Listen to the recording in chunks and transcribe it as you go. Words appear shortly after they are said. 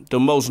The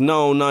most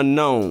known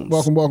unknowns.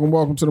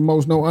 Welcome to the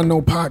Most Known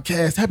Unknown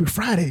podcast. Happy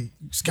Friday,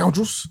 you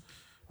scoundrels.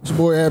 It's your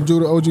boy Ab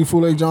Judah, OG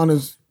Fule John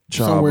is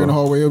somewhere in the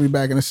hallway. He'll be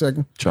back in a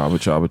second. Chopper.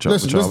 Listen,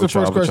 this is the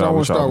first question I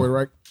want to start with,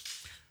 right?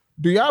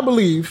 Do y'all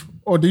believe,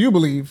 or do you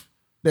believe,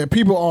 that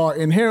people are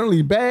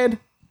inherently bad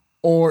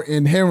or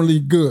inherently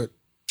good?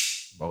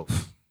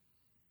 Both.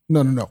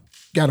 No.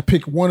 Got to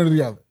pick one or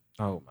the other.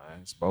 Oh, man,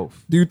 it's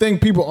both. Do you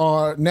think people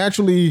are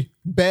naturally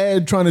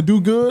bad trying to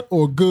do good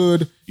or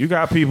good? You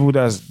got people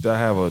that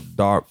have a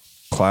dark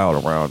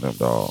cloud around them,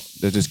 dog.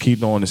 They just keep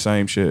doing the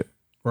same shit.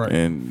 Right.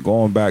 And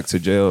going back to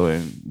jail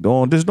and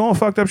doing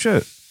fucked up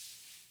shit.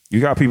 You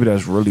got people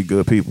that's really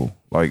good people.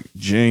 Like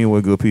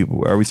genuine good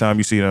people. Every time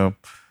you see them,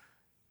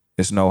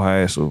 it's no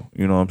hassle.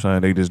 You know what I'm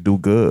saying? They just do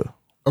good.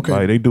 Okay.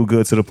 Like they do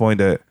good to the point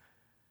that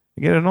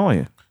they get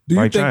annoying. Do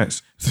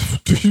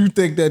you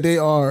think that they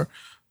are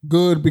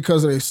good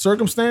because of their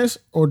circumstance,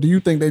 or do you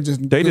think they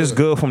just just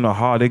good from the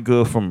heart? They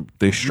good from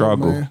their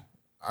struggle. No,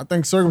 I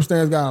think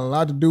circumstance got a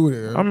lot to do with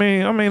it. I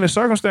mean, the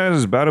circumstance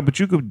is better, but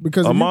you could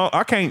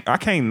I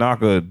can't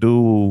knock a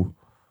dude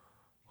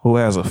who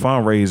has a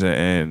fundraiser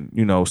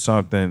and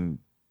something.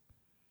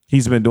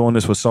 He's been doing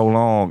this for so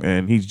long,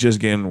 and he's just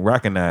getting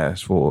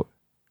recognized for it.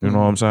 You know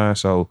what I'm saying?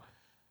 So,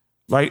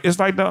 like, it's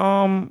like the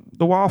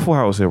Waffle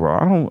House here,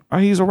 bro.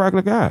 He's a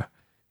regular guy.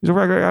 He's a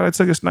regular guy that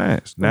took a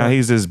stance. Now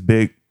he's this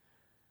big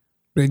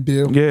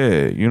deal.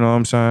 Yeah, you know what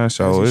I'm saying?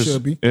 So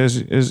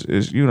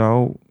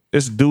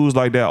it's dudes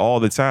like that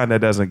all the time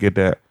that doesn't get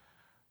that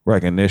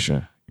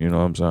recognition. You know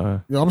what I'm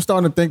saying? I'm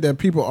starting to think that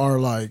people are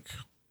like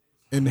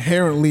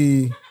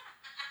inherently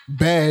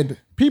bad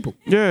people.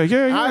 Yeah.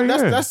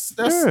 That's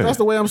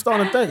the way I'm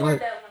starting to think.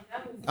 Like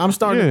I'm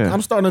starting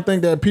to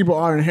think that people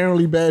are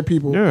inherently bad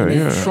people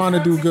trying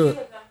to do good.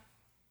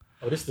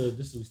 Oh, this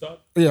is we start?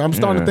 Yeah, I'm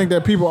starting to think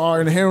that people are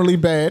inherently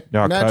bad.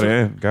 Y'all cut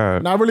in, God.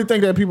 And I really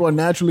think that people are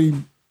naturally,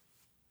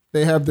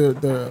 they have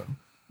they're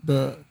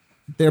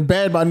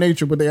bad by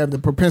nature, but they have the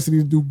propensity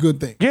to do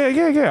good things.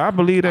 Yeah. I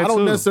believe that. I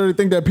don't necessarily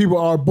think that people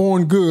are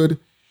born good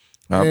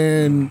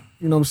and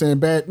you know what I'm saying,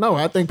 bad. No,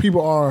 I think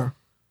people are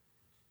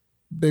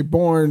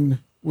born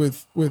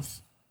with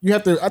you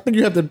have to. I think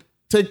you have to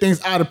take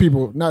things out of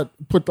people, not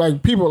put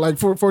like people like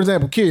for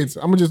example, kids.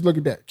 I'm gonna just look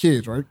at that.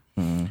 Kids, right?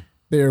 Mm-hmm.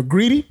 They're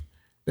greedy.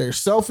 They're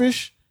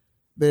selfish.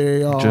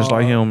 They are just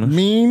like humans.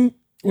 Mean.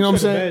 You know what I'm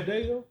saying? Bad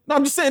day, though? No,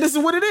 I'm just saying this is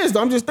what it is.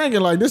 Though. I'm just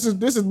thinking like this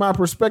is my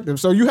perspective.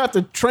 So you have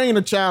to train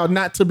a child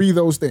not to be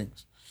those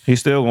things. He's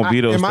still gonna be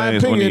those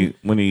things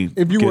when he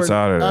gets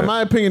out of that. In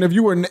my opinion, if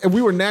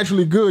we were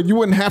naturally good, you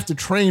wouldn't have to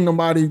train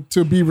nobody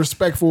to be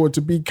respectful, or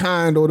to be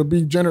kind, or to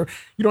be generous.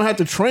 You don't have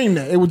to train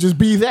that. It would just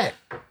be that.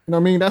 You know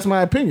what I mean? That's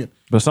my opinion.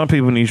 But some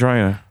people need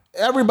training.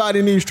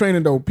 Everybody needs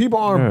training though. People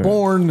aren't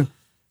born.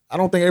 I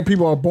don't think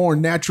people are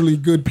born naturally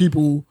good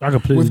people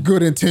with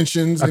good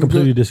intentions. I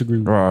completely disagree.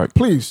 Right.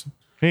 Please.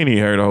 He ain't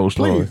even heard the whole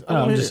story. Please.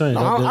 I'm just saying.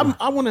 I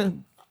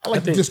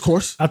like the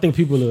discourse. I think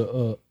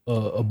people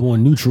are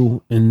born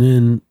neutral, and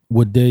then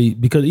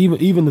because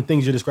even the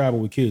things you're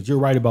describing with kids, you're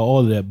right about all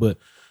of that, but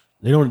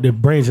their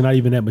brains are not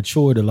even that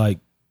mature to like.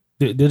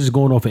 They're just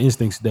going off of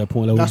instincts at that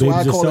point. Like, that's baby's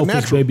why I just call it selfish,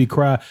 natural. baby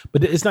cry.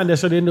 But it's not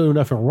necessarily they do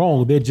nothing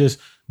wrong.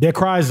 Their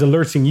cries is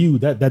alerting you.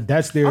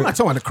 That's their. I'm not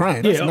talking about the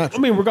crying. That's natural. I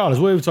mean, regardless,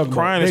 what are we talking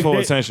crying about? Crying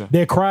is for attention.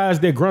 Their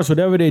cries, their grunts,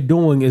 whatever they're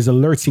doing is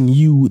alerting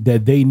you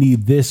that they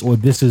need this or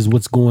this is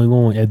what's going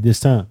on at this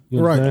time.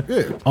 You know right.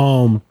 Yeah.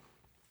 And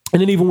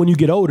then even when you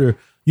get older,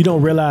 you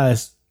don't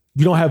realize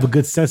you don't have a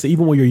good sense of,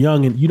 even when you're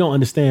young and you don't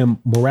understand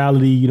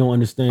morality, you don't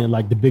understand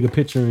like the bigger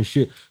picture and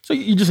shit. So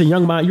you're just a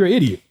young mind. You're an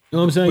idiot. You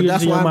know what I'm saying? You're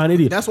just a young mind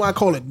idiot. That's why I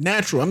call it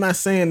natural. I'm not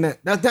saying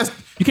that's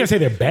you can't say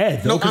they're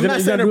bad though. No, I'm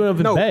not saying they're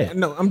bad.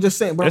 No, I'm just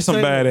saying. There's some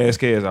badass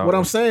kids out. What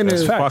I'm saying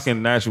is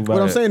fucking natural.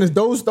 What I'm saying is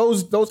those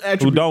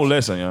attributes. Who don't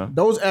listen, yeah.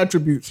 Those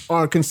attributes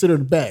are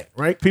considered bad,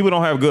 right? People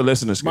don't have good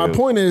listening skills. My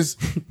point is,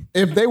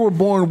 if they were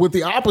born with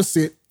the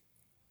opposite,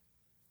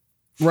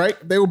 right?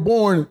 They were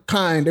born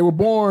kind. They were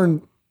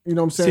born. You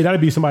know what I'm saying? See,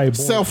 that'd be somebody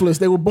born selfless.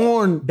 They were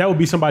born. That would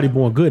be somebody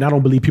born good. And I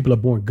don't believe people are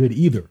born good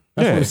either.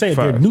 That's what I'm saying.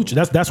 They're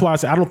neutral. That's why I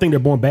say I don't think they're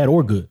born bad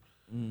or good.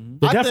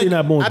 They're definitely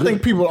not born good. I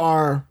think people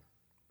are,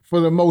 for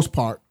the most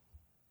part,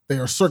 they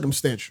are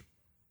circumstantial,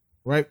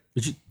 right?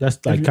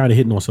 That's like kind of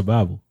hitting on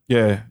survival.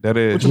 Yeah, that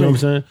is. You know what I'm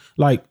saying?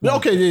 Like,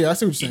 okay, yeah, I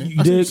see what you're saying.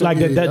 You dig? Like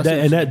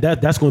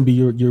that's going to be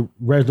your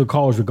regular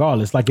cause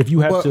regardless. Like if you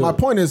have but to. My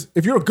point is,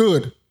 if you're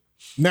good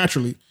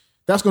naturally,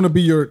 that's going to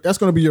be your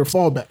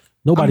fallback.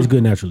 Nobody's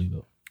good naturally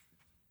though.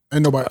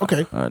 And nobody.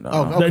 Okay.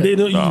 Okay.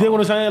 You know what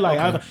I'm saying?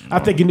 Like I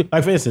think,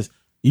 like for instance,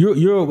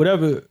 you're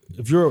whatever.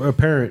 If you're a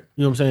parent,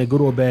 you know what I'm saying,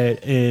 good or bad,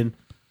 and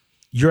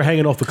you're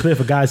hanging off a cliff,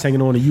 a guy's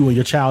hanging on to you, and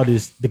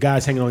the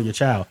guy's hanging on your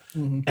child,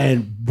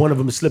 and one of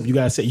them is slipping. You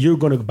guys say you're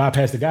going to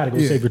bypass the guy to go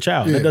save your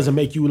child. Yeah. That doesn't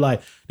make you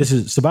like this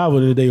is survival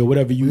of the day or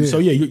whatever you. Yeah. So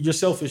yeah, you're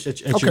selfish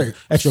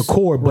at your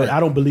core, but I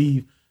don't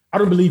believe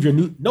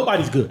you're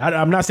nobody's good.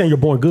 I'm not saying you're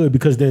born good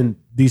because then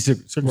these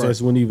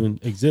circumstances wouldn't even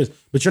exist.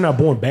 But you're not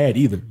born bad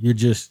either. You're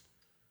just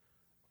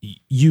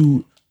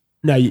you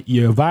Now,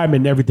 your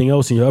environment and everything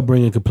else and your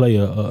upbringing could play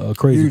a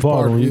crazy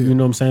part on you. You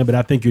know what I'm saying? But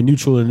I think you're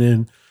neutral, and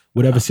then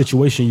whatever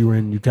situation you're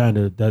in, you kind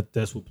of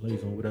that's what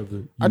plays on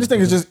whatever. I just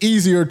think it's just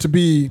easier to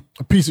be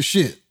a piece of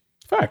shit.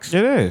 Facts.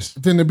 It is.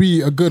 Than to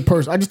be a good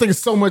person. I just think it's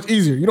so much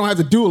easier. You don't have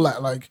to do a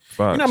lot. Like,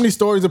 you know how many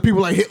stories of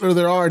people like Hitler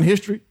there are in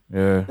history?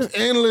 Yeah. There's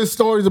endless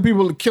stories of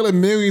people killing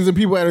millions of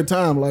people at a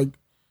time. Like,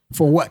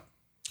 for what?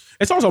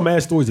 It's also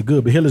mad stories are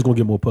good, but Hitler's gonna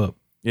get more pub.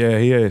 Yeah,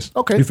 he is.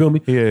 Okay. You feel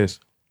me? He is.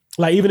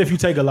 Like, even if you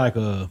take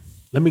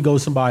let me go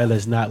somebody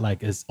that's not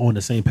like as on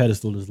the same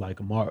pedestal as like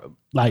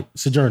like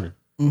Sojourner.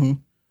 Mm-hmm.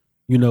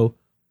 You know,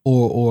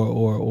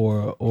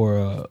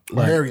 or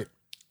Harriet.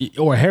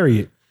 Or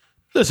Harriet.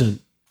 Listen,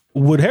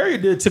 what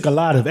Harriet did took a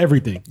lot of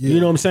everything. Yeah. You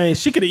know what I'm saying?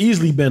 She could have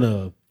easily been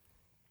and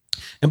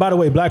by the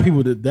way, black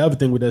people, the other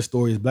thing with that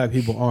story is black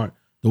people aren't,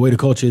 the way the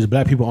culture is,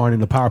 black people aren't in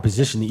the power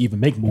position to even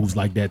make moves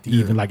like that, to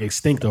even like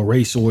extinct a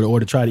race or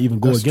to try to even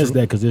go against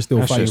that, because they're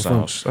still fighting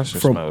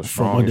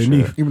from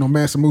underneath. Even though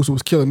Mansa Musa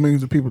was killing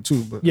millions of people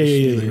too. But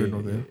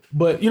yeah.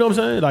 But you know what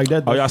I'm saying? Like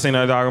that. Oh, y'all seen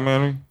that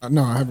documentary?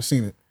 No, I haven't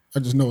seen it. I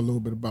just know a little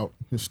bit about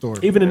his story.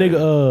 Even the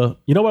nigga,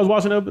 you know what I was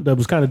watching that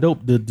was kind of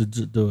dope?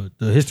 The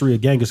history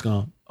of Genghis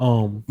Khan.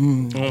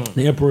 The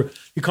emperor,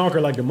 he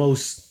conquered like the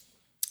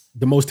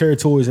most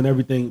territories and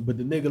everything, but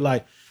the nigga,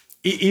 like,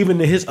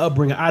 even in his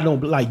upbringing, I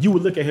don't like, you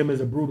would look at him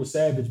as a brutal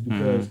savage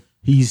because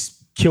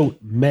he's killed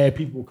mad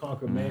people,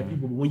 conquered mad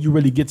people. But when you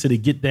really get to the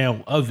get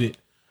down of it,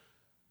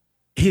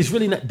 he's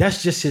really not.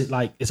 That's just his,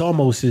 like, it's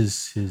almost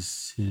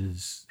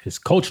his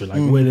culture,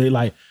 like where they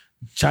like.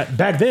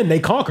 Back then they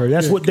conquered.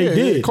 That's what they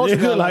did. Culture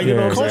got, like, you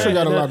know, culture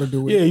got a lot to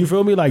do with it. Yeah, you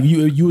feel me? Like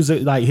you was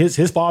like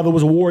his father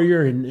was a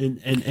warrior,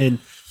 and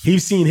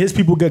he's seen his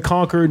people get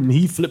conquered, and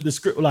he flipped the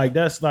script. Like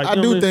that's like. I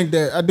do think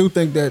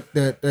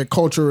that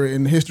culture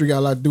and history got a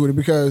lot to do with it,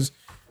 because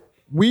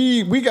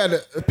we got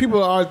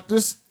people are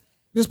just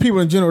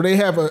people in general. They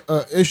have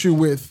a issue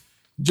with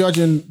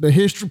judging the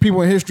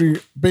people in history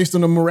based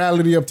on the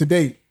morality of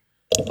today.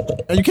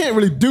 And you can't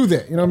really do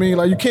that. You know what I mean?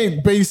 Like,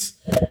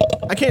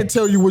 I can't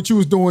tell you what you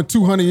was doing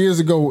 200 years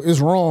ago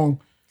is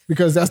wrong,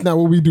 because that's not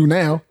what we do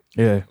now.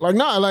 Yeah. Like,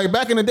 nah, like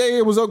back in the day,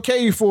 it was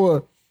okay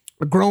for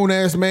a grown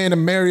ass man to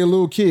marry a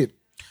little kid.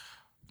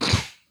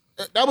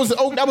 That was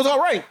all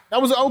right.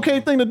 That was an okay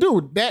thing to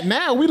do. That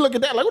now we look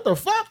at that like, what the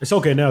fuck? It's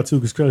okay now too,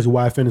 because crazy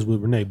why I finished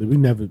with Renee, but we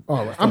never.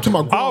 All right, I'm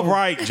talking about. All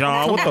right,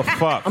 John. What the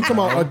fuck? I'm talking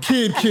about a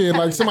kid,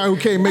 like somebody who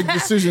can't make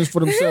decisions for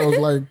themselves,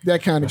 like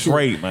that kind of That's kid.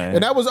 right, man.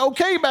 And that was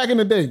okay back in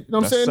the day. You know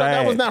what I'm saying?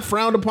 That was not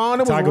frowned upon.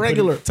 It was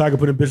regular. Tiger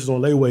putting bitches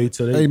on layaway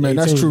to. Hey man,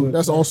 that's true.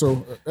 That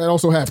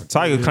also happened.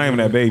 Tiger claiming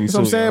that baby. You know what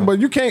I'm saying? But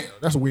you can't.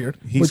 That's weird.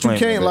 But you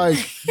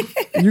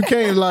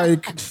can't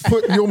like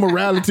put your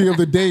morality of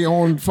the day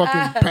on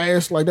fucking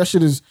past. Like that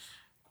shit is.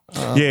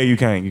 Yeah, you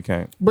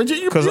can't. But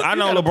because I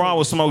know LeBron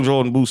would smoke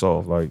Jordan boots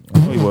off. Like, I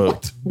know he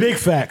would. Big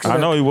facts. I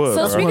know he would.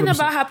 So speaking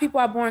about how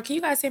people are born, can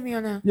you guys hear me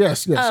on now?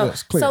 Yes.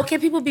 Clear. So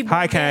can people be born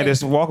Hi,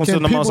 Candace. Welcome to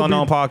the Most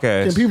Unknown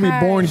Podcast. Can people be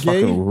born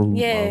gay? Rude,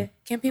 yeah.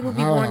 Can people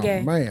be born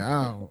gay? Man,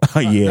 I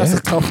don't. Yeah. That's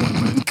a tough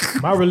one.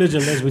 My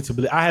religion lets me to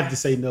believe. I have to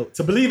say no.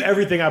 To believe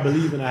everything I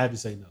believe in, I have to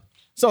say no.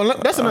 So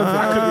that's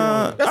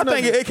another thing. I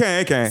think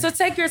it can. So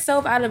take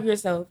yourself out of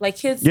yourself. Like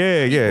kids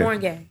born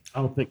gay. I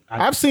don't think.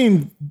 I've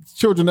seen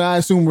children that I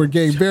assume were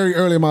gay very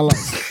early in my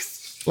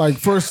life. Like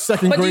first,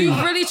 second grade. But do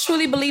you really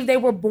truly believe they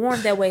were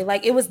born that way?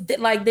 Like it was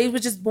like they were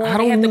just born.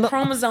 They had the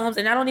chromosomes,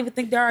 and I don't even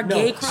think there are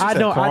gay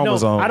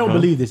chromosomes. I don't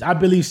believe this. I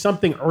believe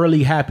something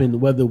early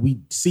happened, whether we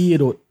see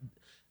it or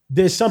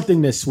there's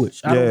something that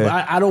switched.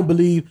 I don't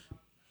believe.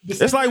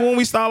 It's like when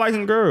we start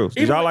liking girls.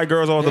 Did y'all like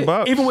girls off the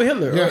box? Even with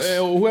Hitler,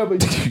 or whoever.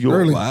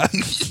 Early.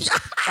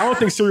 I don't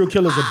think serial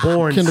killers are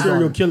born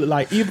serial killers.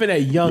 Like even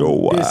at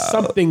young, there's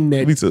something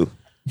that me too.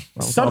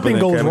 Something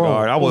goes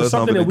wrong. I was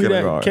something that we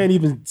can't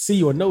even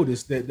see or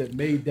notice that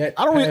made that.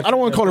 I don't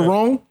want to call it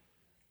wrong.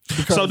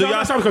 So do y'all?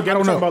 I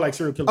don't know about like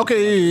serial killers.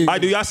 Okay.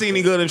 Do y'all see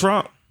any good in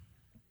Trump?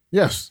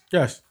 Yes.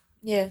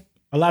 Yeah.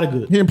 A lot of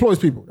good. He employs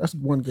people. That's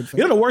one good thing.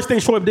 You know the worst thing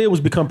Trump did was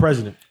become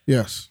president.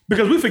 Yes.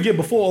 Because we forget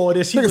before all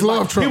this. Niggas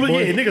love Trump.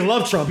 Niggas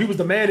love Trump. He was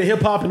the man in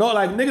hip hop and all.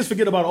 Like niggas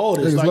forget about all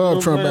this. Niggas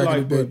love Trump back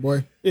in the day,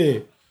 boy. Yeah.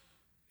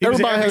 He was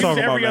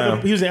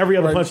in every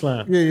other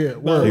punchline. Yeah.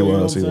 Well, he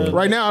was.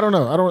 Right now, I don't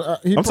know.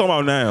 I'm talking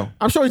about now.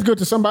 I'm sure he's good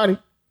to somebody.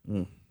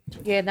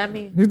 Yeah, not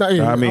me. He's not.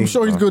 I'm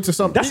sure he's good to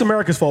something. That's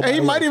America's fault. And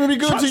he might even be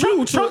good to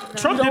you. Trump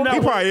did not.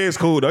 He probably is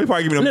cool though. He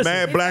probably giving a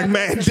mad black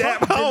man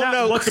dap. I don't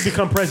know. Want to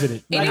become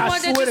president? Anyone I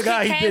swear to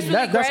God, he didn't.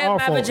 That's our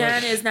fault. My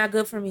vagina is not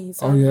good for me.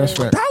 So oh yeah, that's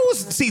right.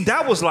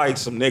 That was like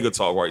some nigga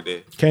talk right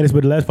there. Candace,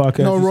 but the last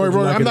podcast. No, Roy,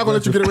 I'm not gonna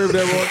let you get away with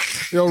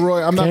that, Roy. Yo,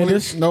 Roy, I'm not gonna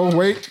let you. No,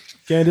 wait.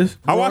 Candace?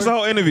 I watched the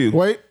whole interview.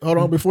 Wait, hold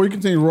on. Before you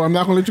continue, Roy, I'm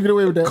not gonna let you get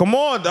away with that. Come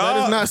on, dog.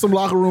 That is not some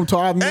locker room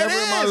talk. I've never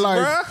in my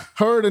life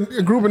heard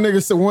a group of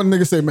niggas say, one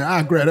nigga say, man,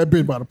 I grab that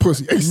bitch by the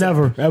pussy.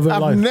 Never, ever.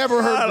 I've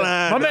never heard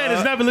that. My man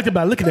has never looked at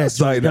that.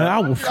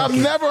 I've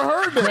never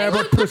heard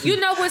that. You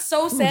know what's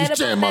so sad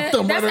about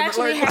that? That's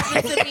actually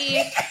happened to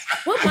me.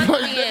 What month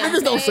are we in?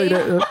 Niggas don't say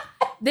that.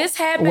 This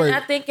happened, I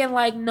think, in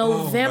like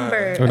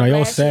November. Oh, no, y'all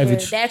last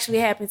savage. Year. That actually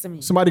happened to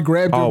me. Somebody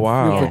grabbed you. Oh,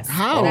 wow.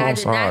 How? And I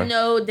did not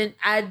know. Then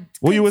I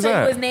couldn't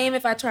say his name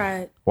if I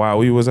tried. Wow,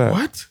 where you was at?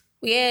 What?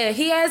 Yeah,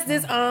 he has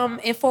this.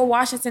 In Fort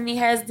Washington, he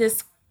has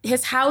this.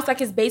 His house, like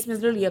his basement,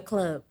 is literally a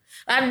club.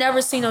 I've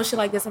never seen no shit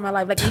like this in my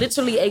life. Like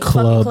literally a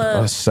fucking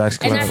club. A sex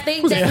club. And I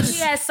think that he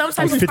has some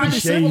type of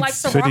partnership with like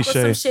Ciroc or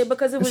some shit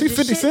because it was Is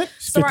he just 50 shit.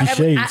 Cent? 50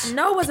 Shades.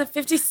 No, it wasn't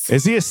 50 Cent.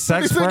 Is he a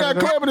sex 50 Cent got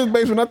predator? club in his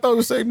basement. I thought it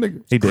was the same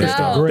nigga. He did.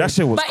 No. That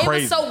shit was But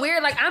crazy. it was so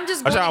weird. Like I'm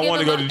just That's going how I to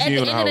wanna give go a to look. At G the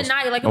in the end of the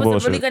house. night, like it No was a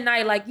really bullshit. good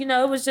night. Like, you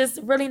know, it was just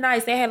really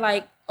nice. They had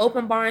like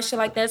open bar and shit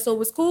like that. So it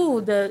was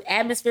cool. The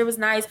atmosphere was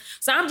nice.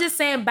 So I'm just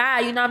saying bye.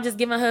 You know, I'm just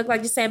giving a hug,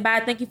 like just saying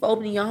bye. Thank you for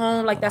opening your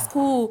home. Like that's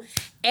cool.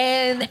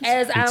 And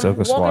as I'm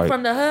walking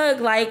from the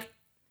hug, like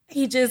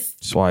he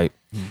just swipe.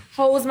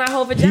 holds my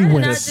whole vagina.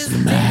 And I just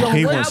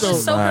I was so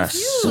smash.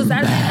 confused.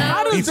 I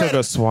didn't know. He took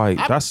a swipe.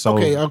 That's so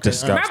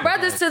disgusting. My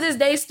brothers to this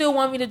day still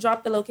want me to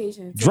drop the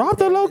location. Drop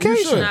the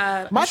location.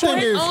 My For thing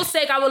his is, own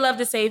sake, I would love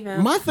to save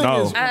him. my thing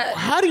is,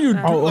 how do you do?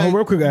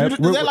 Real quick, Ab. Is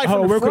that like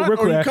from the front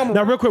or you come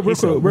Now, real quick,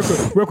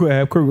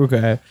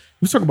 Ab.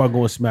 We talk about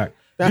going smack.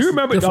 Do you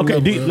remember? Okay,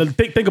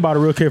 think about it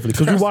real carefully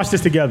because we watched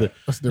this together.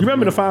 You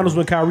remember the finals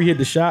when Kyrie hit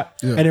the shot,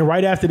 and then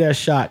right after that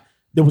shot,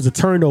 there was a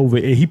turnover,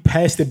 and he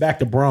passed it back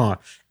to Bron,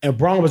 and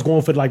Bron was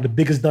going for like the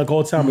biggest dunk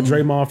all time, and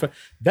Draymond.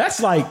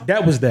 That's like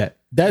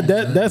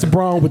that's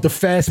Bron with the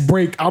fast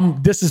break.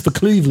 This is for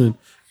Cleveland.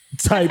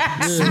 Type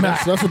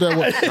smack. That's what that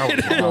was.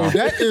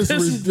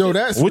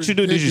 That's what you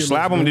do? Did you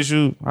slap him?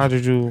 How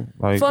did you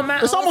like?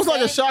 It's almost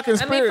like a shocking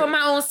spirit. I mean, for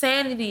my own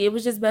sanity, it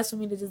was just best for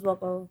me to just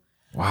walk over.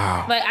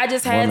 Wow. Like I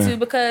just had to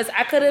because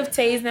I could have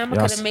tased them, I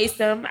could have maced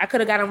them, I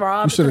could have gotten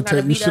robbed, I could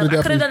have beat up,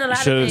 I could have done a lot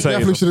of things.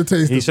 Definitely should have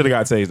tased him. He should have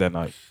got tased that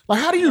night.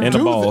 Like how do you do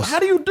that? How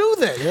do you do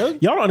that? Yeah?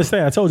 Y'all don't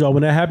understand. I told y'all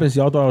when that happens,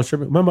 y'all thought I was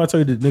tripping. Remember I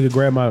told you the nigga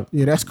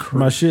grabbed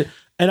my shit.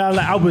 And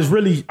I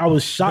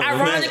was shocked.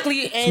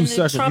 Ironically, and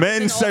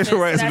men's sexual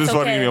harassment is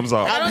funny to me. I'm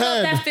sorry. I don't know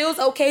if that feels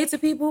okay to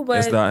people, but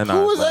it's not,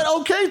 who is that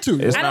okay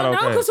to? It's I don't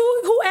know because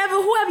whoever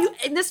you.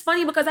 And it's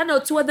funny because I know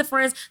two other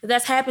friends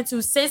that's happened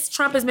to since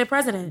Trump has been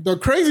president. The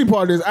crazy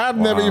part is I've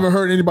never even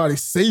heard anybody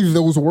say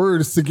those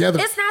words together.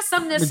 It's not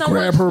something that someone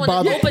grab her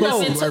by the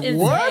pussy. Like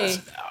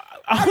what?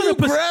 How do you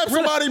grab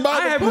somebody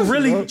by the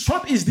pussy?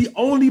 Trump is the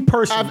only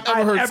person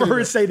I've ever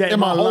heard say that in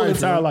my whole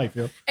entire life.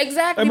 Yo.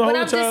 Exactly, but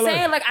I'm just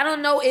saying, like, I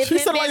don't know if she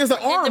said like it's an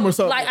arm or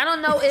something. Like, I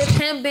don't know if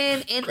him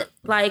being in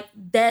like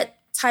that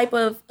type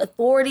of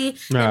authority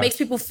that makes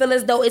people feel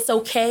as though it's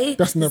okay.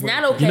 It's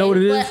not okay. You know what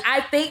it is? But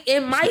I think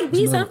it might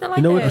be something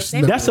like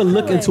that. That's a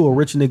look into a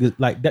rich nigga.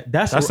 Like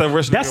that's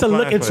a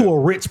look into a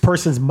rich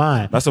person's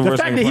mind. That's the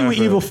fact that he would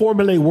even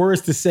formulate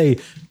words to say,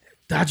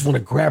 I just want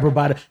to grab her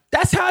by the.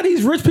 That's how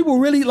these rich people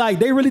really like.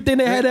 They really think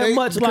they had that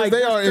much. Like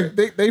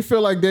they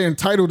feel like they're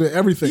entitled to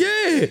everything.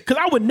 Yeah, because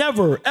I would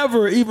never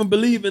ever even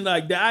believe in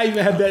like that. I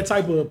even have that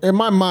type of. In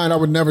my mind, I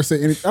would never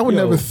say anything. I would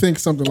never think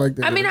something like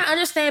that. I mean, I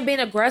understand being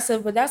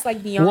aggressive, but that's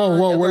like beyond.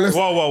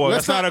 Whoa!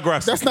 That's not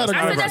aggressive. That's not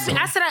aggressive.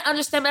 I said I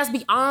understand, but that's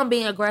beyond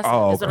being aggressive.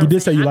 Oh, you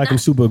did say you like him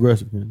super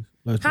aggressive.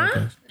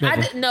 Huh?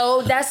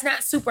 No, that's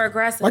not super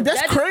aggressive. Like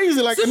that's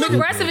crazy. Like super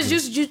aggressive is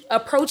just you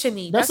approaching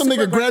me. That's some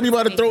nigga grab you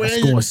by the throat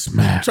and you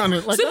smack.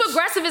 Super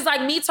aggressive is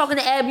like me talking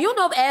to Ab. You don't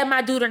know if Ab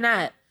my dude or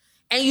not,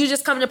 and you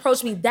just come and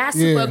approach me. That's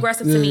super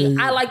aggressive to me.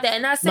 I like that,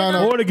 and I said,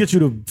 or to get you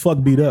to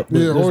fuck beat up.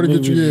 Or to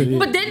get you.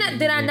 But then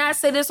did I not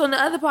say this on the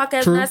other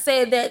podcast? And I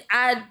said that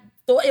I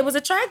thought it was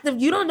attractive.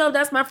 You don't know if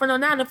that's my friend or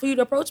not, and for you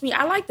to approach me,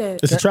 I like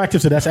that. It's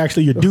attractive, so that's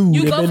actually your dude.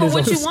 You go for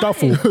what you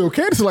want.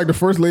 Okay, this is like the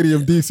first lady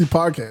of DC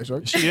podcast,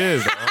 right? She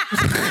is. She's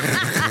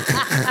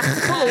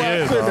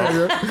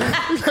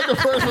like the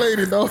first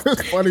lady, though.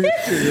 It's funny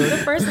as shit. The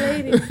first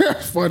lady.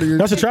 That's funny.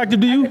 That's attractive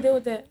to you? I can deal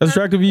with that. That's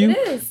attractive to you? It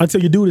is.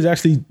 Until your dude is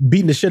actually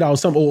beating the shit out of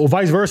something, or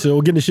vice versa,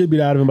 or getting the shit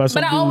beat out of him by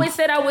something. But I always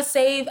said I would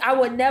save. I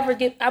would never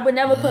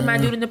put my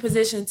dude in the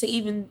position to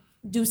even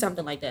do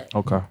something like that.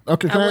 Okay. I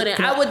wouldn't.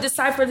 I would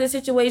decipher the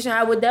situation.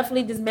 I would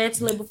definitely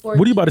dismantle it before.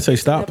 What are you about to say?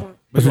 Stop.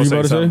 That's what you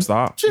about to say?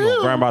 Stop. You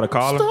gonna grab by the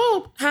collar?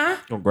 Stop. Huh?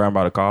 You gonna grab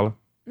by the collar?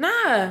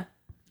 Nah.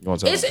 You gonna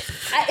tell him?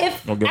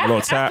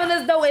 I feel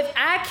as though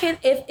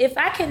if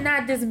I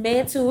cannot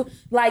dismantle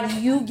like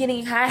you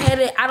getting high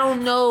headed, I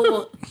don't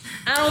know.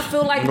 I don't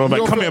feel like come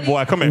here,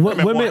 boy. Come here, boy.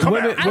 Come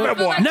here,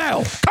 boy.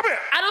 Now, come here.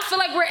 I don't feel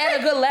like we're at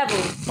a good level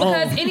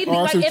because anything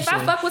like if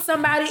I fuck with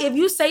somebody, if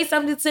you say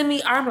something to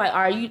me, I'm like, all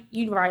right,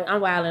 you right,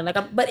 I'm wilding.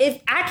 Like, but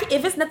if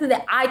it's nothing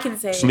that I can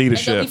say, it's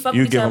leadership.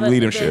 You give them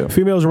leadership.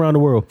 Females around the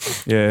world.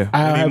 Yeah,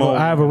 I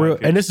have a real,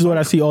 and this is what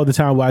I see all the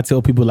time. Where I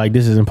tell people like,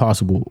 this is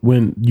impossible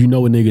when you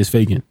know a nigga is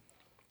faking.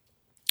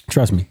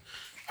 Trust me,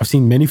 I've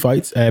seen many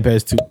fights. Ab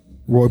has too.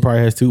 Roy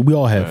probably has too. We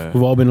all have. Yeah.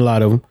 We've all been in a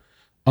lot of them.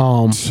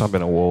 I've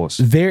been in wars.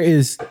 There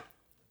is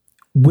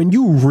when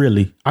you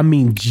really, I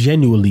mean,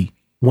 genuinely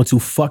want to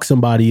fuck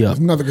somebody up.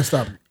 Nothing can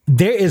stop you.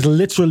 there is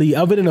literally,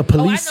 other than a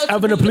police,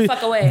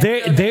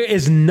 there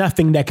is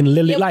nothing that can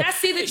literally like. I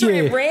see that you're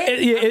in red.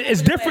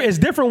 It's different. It's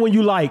different when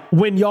you like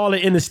when y'all are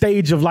in the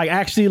stage of like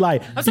actually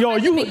like if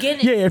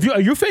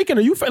you're faking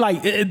or you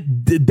like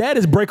that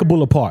is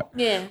breakable apart.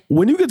 Yeah.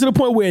 When you get to the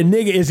point where a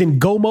nigga is in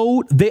go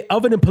mode,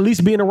 other than police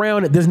being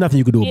around, there's nothing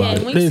you can do about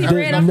it. There's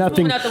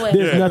nothing.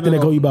 There's nothing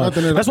that go you about.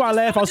 That's why I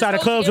laugh outside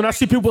of clubs when I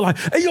see people like,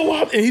 hey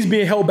yo, and he's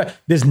being held back.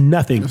 There's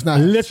nothing.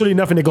 Literally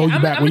nothing that go you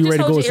back when you're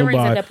ready to go with somebody.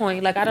 At that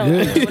point, like I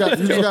don't. You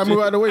just gotta move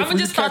out of the way. I'm gonna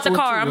just start the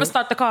car. I'm gonna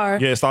start the car.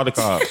 Yeah, start the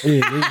car.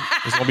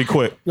 It's gonna be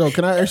quick. Yo,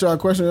 can I ask you a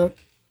question?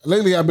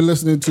 Lately, I've been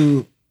listening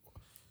to.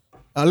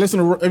 I listen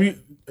to. I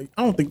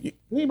don't think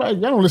anybody.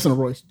 Y'all don't listen to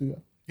Royce, do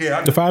you?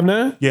 Yeah, the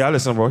 5'9"? Yeah, I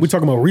listen to Royce. We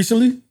talking about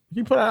recently?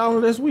 He put out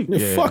this week.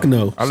 Yeah. Fuck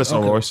no. I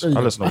listen to Royce.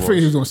 I figured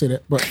he was gonna say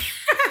that, but.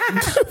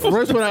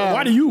 Royce put out.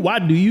 Why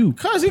do you?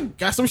 Cause he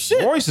got some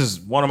shit. Royce is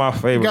one of my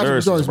favorite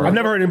lyricists. I've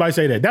never heard anybody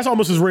say that. That's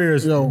almost as rare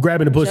as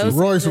grabbing the pussy.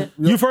 Royce,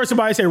 you've heard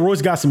somebody say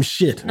Royce got some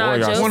shit.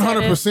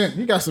 100%.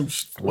 He got some.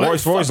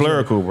 Royce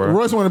lyrical, bro.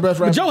 Royce one of the best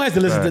rappers. But Joe has to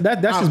listen to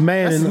that. That's his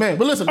man. That's his man.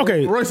 But listen,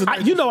 okay. Royce I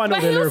know that lyrical.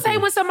 But he'll say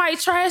when somebody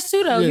trash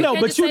too, though. No,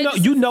 but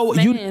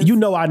you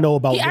know I know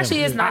about. He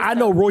actually is nice. I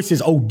know Royce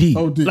is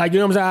OD. Like you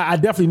know what I'm saying. I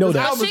definitely know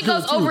that. Shit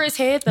goes over his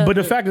head though. But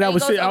the fact that I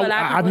was saying,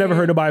 I've never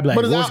heard nobody like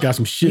Royce got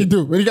some shit. He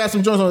do. But he got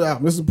some joints on the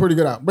album. This is pretty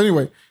good. But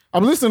anyway, I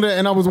was listening to it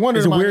and I was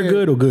wondering. Is it weird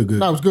good or good?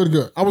 No, it was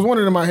good. I was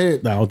wondering in my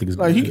head. No, I don't think it's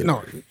good. Like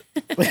no.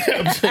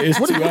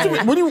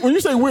 When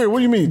you say weird, what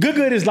do you mean?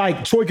 Good is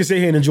like Troy can sit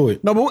here and enjoy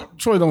it. No, but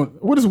Troy don't.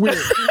 What is weird?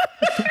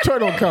 Troy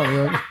don't count,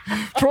 man.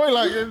 Troy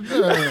like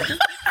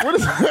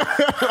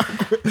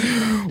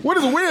what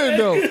is weird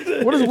though?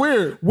 What is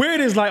weird?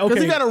 Weird is like okay,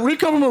 because he got to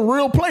come from a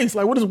real place.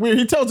 Like what is weird?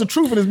 He tells the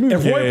truth in his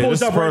music. If Roy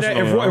pulls up right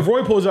now, if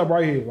Roy pulls up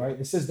right here, right,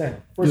 it sits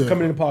down. First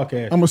coming in the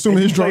podcast. I'm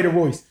assuming he's drunk.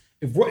 Royce.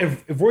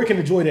 If Roy can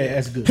enjoy that,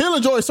 that's good. He'll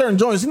enjoy certain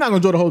joints. He's not gonna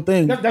enjoy the whole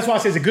thing. That's why I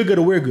say it's a good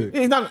or weird good.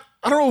 He's not.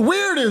 I don't know what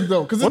weird is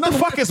though. Because what the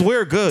fuck is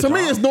weird good? To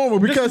me, it's normal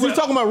because he's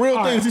talking about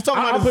real things. He's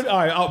talking about. All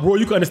right, Roy,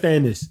 you can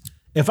understand this.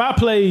 If I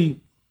play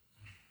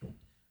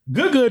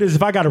good is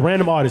if I got a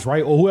random artist,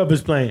 right, or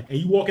whoever's playing, and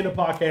you walk in the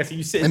podcast and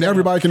you sit and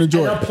everybody can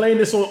enjoy it. I'm playing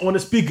this on the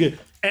speaker.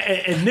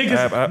 And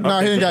niggas, no,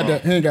 he ain't got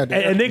that. He ain't got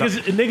that. And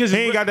niggas, he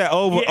ain't got that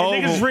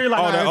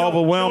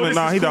overwhelming.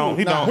 Nah, he don't.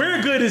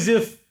 Weird good is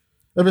if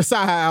it's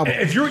Sci-Hi album.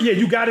 If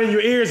you got it in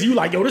your ears, you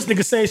like, yo, this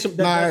nigga saying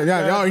something.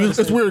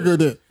 It's weird good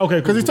then. Okay,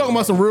 because he's talking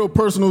about some real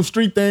personal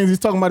street things. He's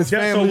talking about his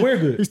family. So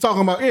weird good. He's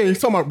talking about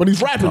but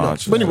he's rapping though.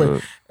 But anyway,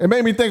 it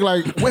made me think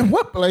like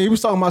he was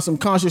talking about some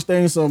conscious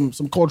things, some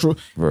cultural.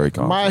 Very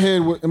conscious. My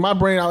head, in my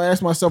brain, I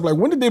asked myself like,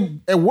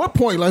 at what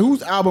point, like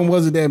whose album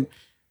was it that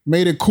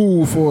made it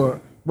cool for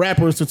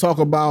rappers to talk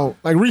about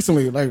like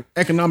recently, like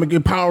economic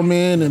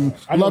empowerment and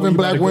loving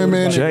black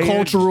women and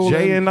cultural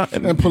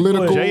and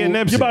political. Jay and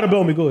Nipsey. You about to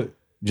blow me good.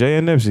 Jay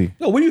and Nipsey.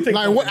 No, what do you think?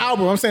 Like what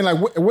album? I'm saying like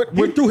what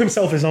he threw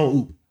himself his own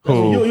oop.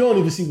 You don't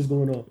even see what's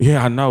going on.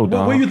 Yeah, I know,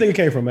 dog. Where do you think it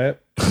came from,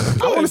 Matt?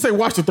 I want to say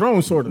Watch the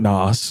Throne, sort of.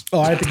 Nas. Oh,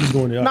 I think he's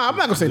going there. Nah, I'm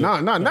not gonna say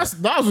nah. Nas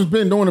has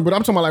been doing it, but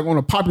I'm talking about like on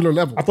a popular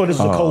level. I thought this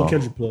was a Cole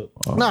Kendrick plug.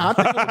 Nah, I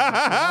think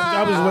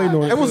I was waiting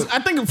on it. It was. I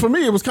think for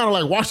me, it was kind of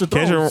like Watch the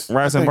Throne. Kendrick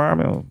Rice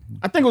Environmental.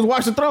 I think it was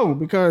Watch the Throne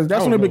because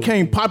that's when it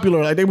became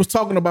popular. Like they was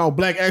talking about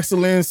black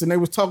excellence and they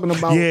was talking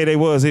about. Yeah, they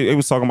was. He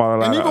was talking about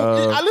a lot.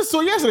 I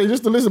listened to it yesterday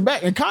just to listen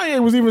back, and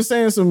Kanye was even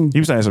saying some. He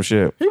was saying some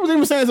shit. He was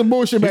even saying some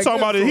bullshit. He was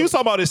talking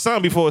about his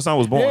son before his son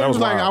was born. That was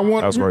like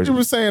wild. That was crazy. He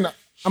was saying,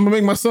 I'm gonna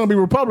make my son be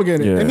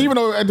Republican. Yeah. And even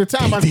though at the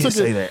time I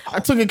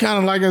took it kind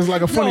of like as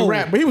like a funny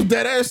rap, but he was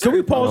dead ass. Can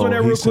we pause on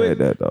that real quick?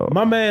 That,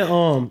 my man,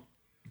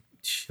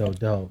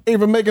 dog.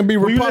 Even make him be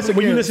Republican.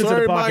 When you listen to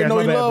the podcast, know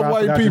he love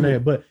white people.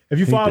 But if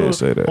you follow on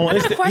Instagram, I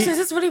have a question. Is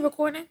this really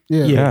recording?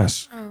 Yeah.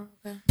 Yes. Oh,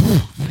 okay.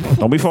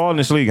 Don't be falling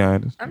asleep,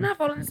 guys. I'm not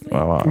falling asleep.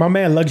 My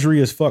man,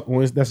 Luxury as fuck.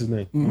 That's his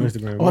name on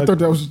Instagram. Oh, I thought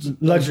that was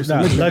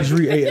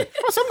luxury.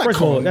 First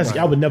of all,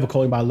 I would never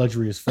call him by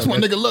Luxury as fuck. That's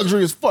my nigga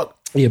Luxury as fuck.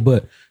 Yeah,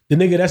 but the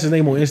nigga, that's his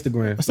name on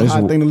Instagram. That's a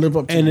hard thing to live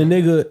up to. And the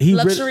nigga,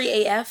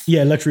 Luxury AF.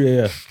 Yeah, Luxury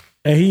AF.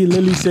 And he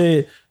literally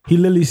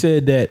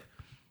said that.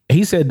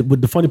 He said,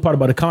 what the funny part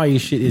about the Kanye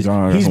shit is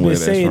he's been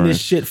saying this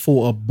shit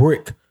for a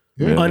brick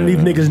underneath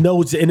niggas'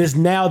 nose. And it's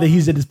now that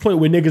he's at this point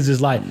where niggas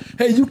is like,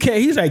 hey, you can't.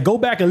 He's like, go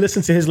back and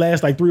listen to his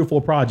last like 3 or 4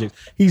 projects.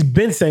 He's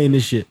been saying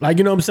this shit. Like,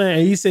 you know what I'm saying?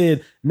 And he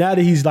said, now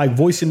that he's like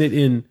voicing it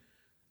in,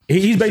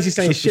 he's basically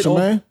saying shit. Your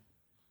man?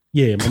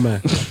 Yeah, my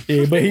man.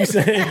 Yeah, but he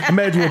said,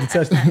 imagine what the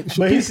test.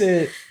 But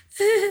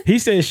he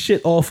said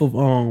shit off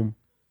of,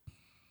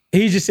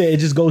 he just said it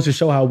just goes to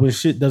show how when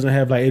shit doesn't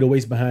have like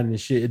 808s behind it and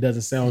shit, it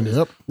doesn't sound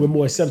as we're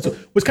more acceptable.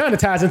 Which kind of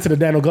ties into the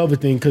Daniel Glover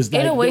thing because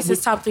 808s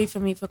is top 3 for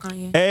me for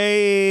Kanye.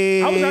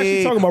 Hey, I was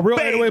actually talking about real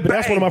 808, but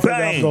that's one of my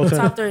favorite albums.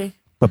 Top 3.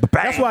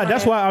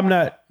 That's why I'm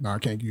not. No, I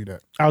can't give you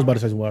that. I was about to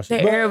say some wild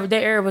shit. The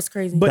era was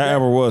crazy. But that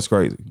era was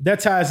crazy. That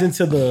ties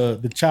into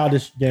the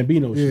childish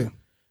Gambino shit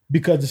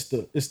because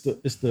it's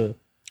the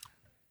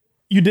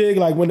You dig?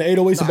 Like when the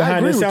 808s are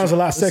behind, it sounds a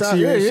lot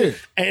sexier and shit.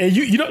 And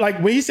you know,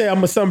 like when he said,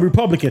 I'm a son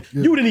Republican,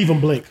 you didn't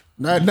even blink.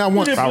 Not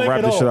once. I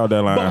wrap this shit out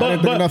that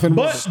line.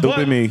 But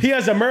Stupid me. He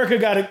has America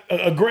got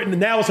a great,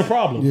 now it's a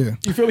problem. Yeah.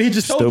 You feel me? He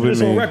just told you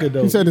this on record,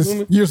 though. He said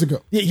this years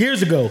ago. Yeah,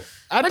 years ago.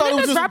 I thought it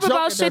was just rap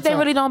about shit they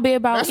really don't be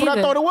about. That's what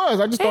I thought it was.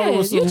 I just thought it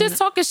was. You just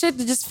talking shit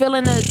to just fill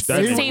in a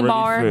 16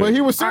 bar. But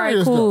he was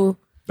serious. All right, cool.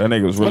 That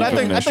nigga was really. But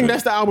I think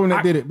that's the album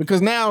that did it,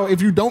 because now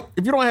if you don't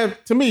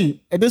have, to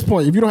me at this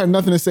point, if you don't have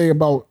nothing to say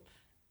about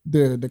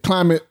the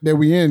climate that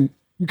we in,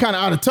 you kind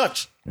of out of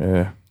touch.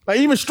 Yeah. Like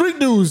even street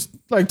dudes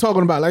like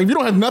talking about, like if you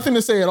don't have nothing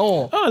to say at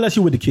all. Oh, unless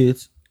you with the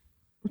kids.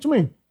 What you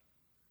mean?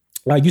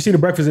 Like you see the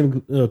Breakfast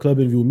Club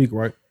interview with Meek,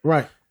 right?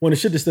 Right. When the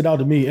shit that stood out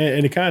to me,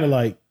 and it kind of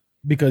like,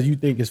 because you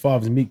think his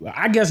father's Meek.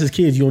 I guess as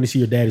kids, you only see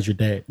your dad as your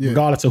dad,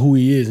 regardless of who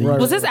he is. Right.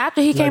 Was this after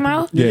he came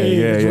out? Yeah.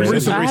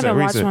 Recent. I haven't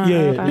watched one.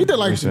 Yeah. He did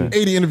like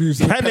 80 interviews.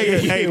 That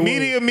nigga,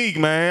 Media Meek,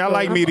 man. I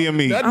like Media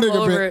Meek. That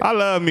nigga I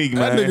love Meek,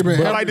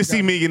 man. I like to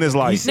see Meek in his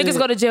life. Niggas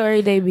go to jail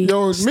every day, B.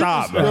 Yo,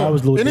 Stop, man. I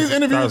was in these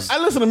interviews, I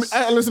listened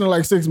to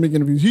like 6 Meek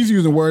interviews. He's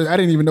using words I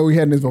didn't even know he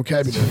had in his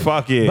vocabulary.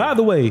 Fuck yeah. By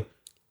the way,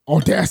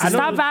 audacity.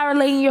 Stop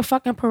violating your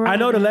fucking parole. I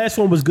know the last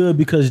one was good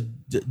because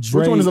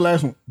Dre. Which one is the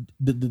last one?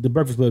 The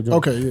Breakfast Club joint.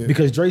 Okay, yeah.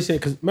 Because Dre said,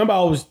 because remember I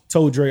always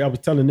told Dre, I was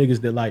telling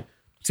niggas that like,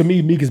 to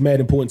me, Meek is mad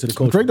important to the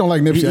culture. Drake don't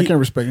like Nipsey. I can't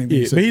respect him.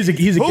 Yeah, but he's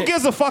a Who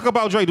gives a fuck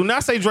about Drake? Do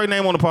not say Drake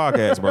name on the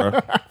podcast, bro.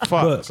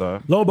 Fuck,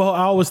 son. Lo and behold,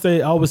 I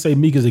always say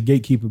Meek is a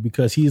gatekeeper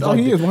because he's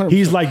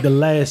he's like the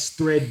last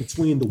thread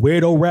between the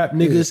weirdo rap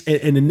niggas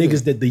and the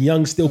niggas that the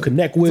young still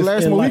connect with.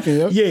 Last and like,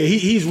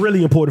 he's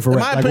really important for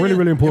rap. Like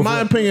really important. In my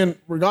opinion,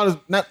 regardless,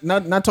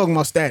 not talking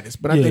about status,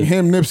 but I think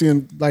him, Nipsey,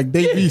 and like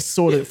Dave East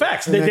sort of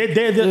facts.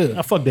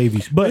 I fuck Dave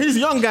East, but he's a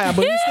young guy,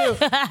 but he's still.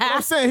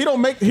 I'm saying he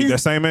don't make the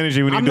same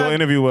energy when you do an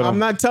interview with him. I'm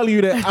not telling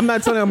you that. I'm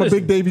not telling you I'm a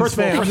big Dave East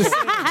fan. I'm just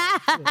saying.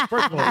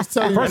 First of all,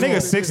 that nigga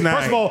 6'9".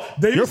 First of all,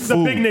 Dave East is a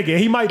big nigga.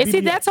 He might. Is he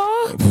that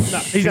tall? Nah,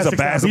 he's a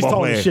basketball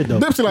player. He's tall as shit though.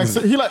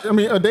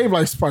 Nipsey Dave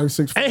like probably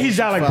 6'4". And he's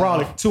got like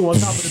Brolic too on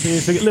top of the being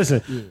 6.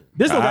 Listen,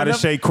 this no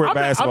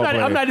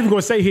I'm not even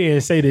going to say here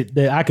and say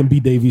that I can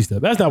beat Dave East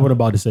up. That's not what I'm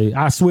about to say.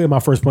 I swear my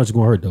first punch is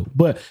going to hurt though.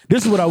 But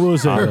this is what I will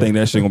say. I don't think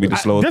that shit gonna be the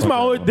slowest.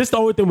 This the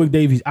only thing with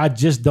Dave East. I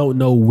just don't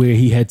know where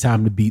he had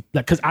time to beat.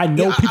 Like, because I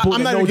know people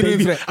that know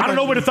Dave East. I don't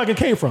know where the fucking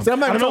came from. I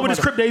don't know where this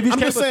Crip Dave East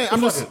came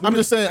from. I'm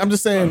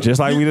just saying. Just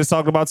like we just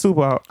talked about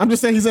Tupac. I'm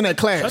just saying he's in that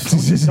class.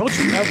 Don't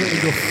you ever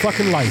in your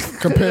fucking life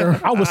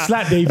compare. I would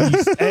slap Dave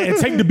East and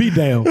take the beat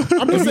down.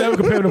 I'm just never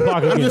comparing the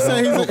pocket. I'm just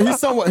saying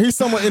he's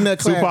somewhat in that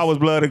class. Tupac was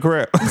blood and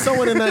crap. He's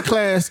somewhat in that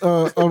class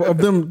of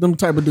them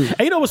type of dudes.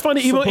 And you know what's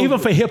funny? Even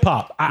for hip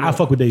hop, I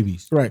fuck with Dave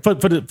East. Right. For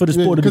the sport of the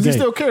game. Because he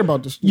still care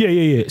about this.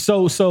 Yeah.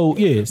 So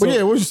yeah. But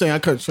yeah, what you saying? I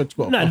cut shut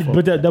you off. Nah,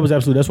 but that was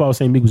absolutely. That's why I was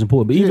saying Meek was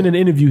important. But even in the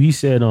interview, he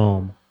said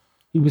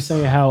he was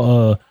saying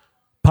how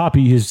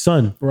Poppy, his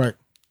son, right,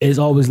 is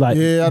always like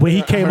when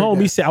he came home,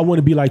 he said, "I want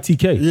to be like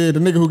TK." Yeah, the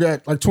nigga who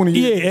got like 20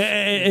 years. Yeah,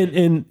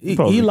 and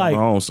he like,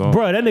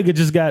 bro, that nigga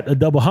just got a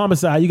double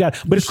homicide.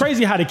 But it's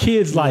crazy how the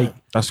kids like.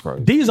 That's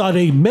crazy. These are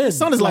they men. His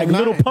son is like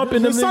Little Pump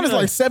in them. His son is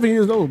like 7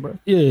 years old, bro.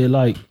 Yeah,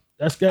 like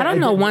that's. I don't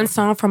know one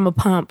song from a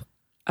Pump.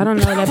 I don't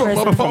know that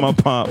person. From a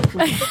pump.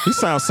 He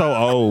sounds so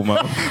old,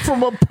 man.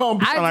 From a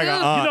pump.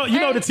 You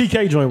know the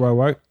TK joint,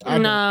 right?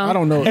 No. I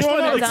don't know.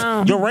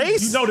 Your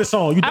race? You know the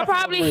song. I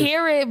probably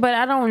hear it, but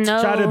I don't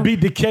know. Try to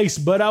beat the case,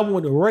 but I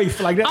want to race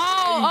like that.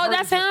 Oh,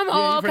 that's him?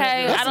 Oh,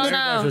 okay. I don't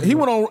know. He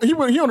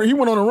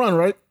went on a run,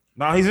 right?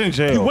 No, he's in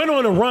jail. He went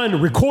on a run,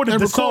 recorded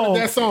that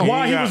song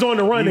while he was on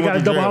the run and got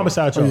a double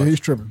homicide charge. Yeah, he's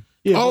tripping.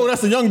 Yeah,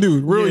 that's a young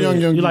dude. Real young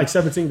dude. You're like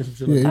 17 or some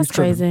shit. Yeah, that's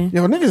crazy.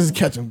 Yo, niggas is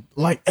catching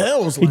like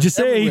L's. He just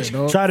said he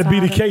tried to be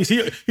the case.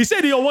 He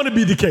said he don't want to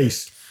be the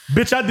case.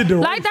 Bitch, I did the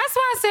like. That's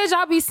why I said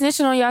y'all be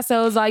snitching on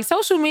yourselves. Like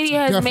social media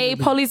has made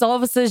police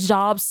officers'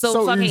 jobs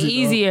so fucking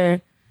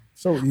easier.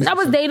 So easy. I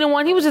was dating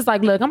one. He was just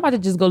like, "Look, I'm about to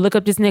just go look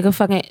up this nigga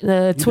fucking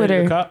Twitter."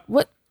 Dated a cop?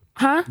 What?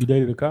 Huh? You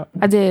dated a cop?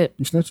 I did.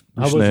 You snitched?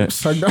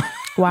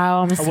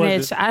 Wow, I'm a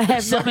snitch. I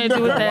have nothing to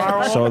do with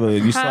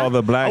that. You saw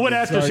the black. I would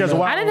ask her if she has a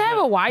wire. I didn't have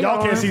a wire.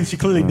 Y'all can't see she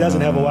clearly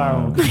doesn't have a wire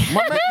on.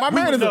 My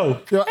man is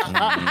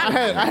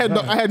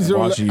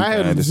I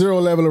had zero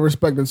level of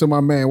respect until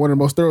my man, one of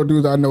the most thorough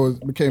dudes I know,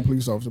 became a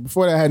police officer.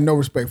 Before that, I had no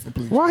respect for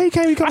police. Why he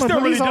can't become a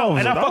police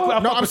officer?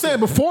 I'm saying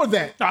before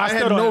that, I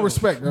had no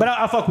respect. But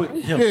I fuck with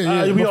him.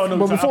 Yeah. We all know.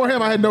 But before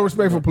him, I had no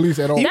respect for police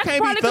at all. That could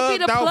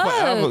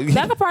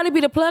probably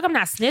be the plug. I'm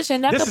not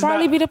snitching. That could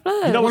probably be the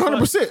plug.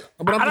 100%.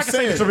 But I'm I just can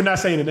say this for not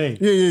saying the name.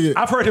 Yeah.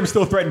 I've heard him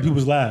still threaten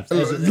people's lives.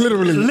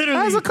 Literally.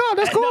 As a cop,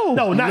 that's cool.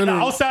 No, not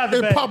outside the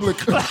in bag.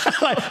 public.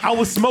 Like, I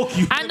will smoke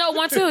you. I know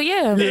one too.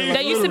 Yeah,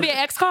 that used to be an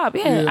ex-cop.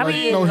 Yeah, I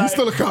mean, no, he's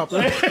still a cop.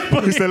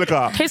 He's still a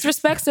cop. His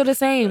respect's still the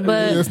same,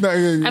 but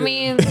I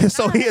mean,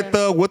 so he a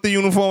thug with the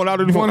uniform, without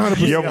the uniform.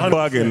 100%. You're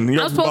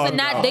bugging. I'm supposed to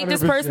not date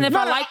this person if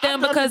I like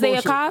them because they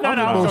a cop. I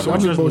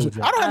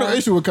don't have no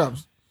issue with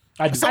cops.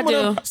 Some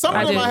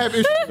of them I have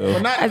issues,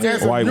 but not as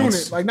a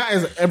unit. Like not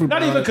as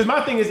everybody. Not even because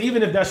my thing is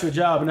even if that's your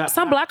job. And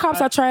some black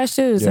cops are trash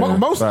too. So.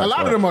 A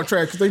lot of them are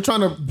trash because they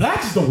trying to.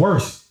 Black is the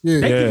worst. Yeah.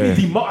 They give me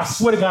the most. I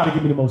swear to God, they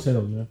give me the most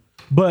headache, man.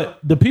 But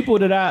the people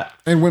that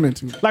and women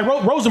too, like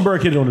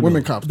Rosenberg hit it on the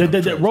women cops.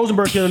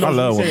 Rosenberg hit it on the I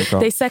love women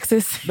cops. They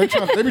sexist.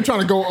 They be trying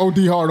to go OD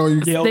hard on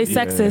you. They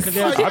sexist.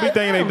 I be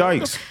thinking they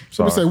dykes.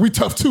 They say we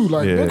tough too.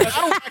 Like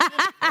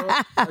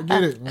I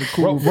get it. Like,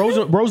 cool.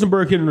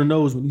 Rosenberg hit on the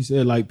nose when he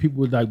said like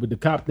people like with the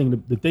cop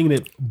thing. The thing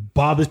that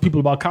bothers people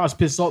about cops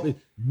piss off is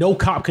no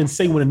cop can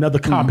say when another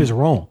cop is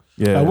wrong.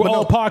 Yeah, like,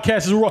 all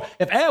podcasts is wrong.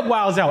 If Ab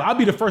wilds out, I'll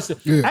be the first. Ab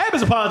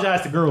has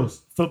apologized to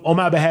girls on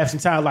my behalf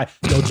sometimes. Like,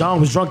 John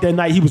was drunk that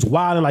night. He was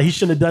wilding. Like, he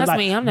shouldn't have done. That's like,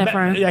 me. I'm that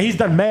friend. Yeah, he's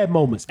done mad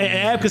moments. And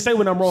Ab can say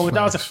when I'm wrong.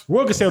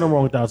 Roy can say when I'm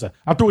wrong.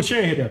 I threw a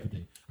chair and hit that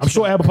day. I'm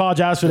sure Ab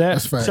apologized for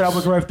that. Said I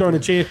was right throwing a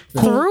chair.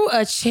 Threw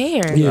a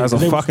chair. Yeah, as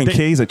a fucking kid,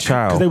 he's a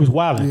child. Because they was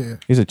wilding. Yeah.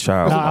 He's a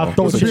child.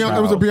 It was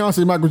a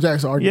Beyonce Michael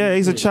Jackson argument. Yeah,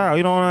 he's a child.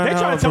 You don't know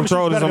how to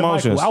control his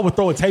emotions. I would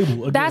throw a table.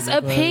 Again. That's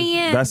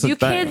opinion. That's you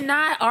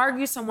cannot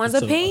argue someone's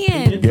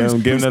opinion. Give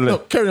him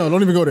the carry on.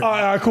 Don't even go there. All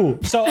right, cool.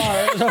 So,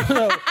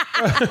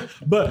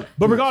 but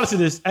regardless of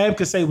this, Ab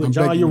could say, "Well,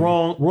 John, you're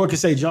wrong." Roy could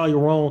say, "John, you're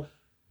wrong."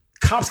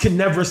 Cops can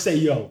never say,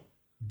 "Yo,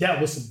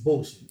 that was some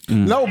bullshit."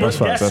 No, but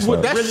that's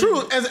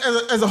true.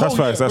 As a whole,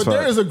 facts, but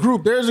there is a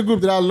group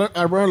that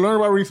I learned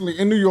about recently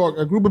in New York.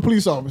 A group of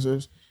police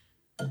officers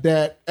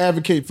that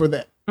advocate for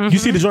that. You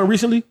see the joint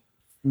recently?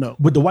 No,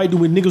 with the white dude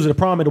with niggas at the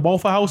prom at the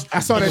Waffle House.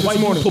 I saw that this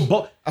morning.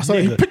 I saw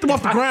that. He picked them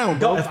off the ground.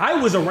 Bro. If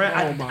I was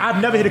around,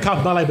 I've never hit a cop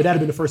in my life, but that'd have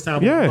been the first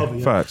time. Yeah,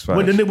 facts.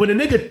 When the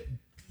nigga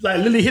like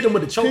literally hit him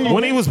with the choke.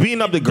 When he was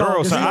beating up the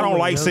girls, I don't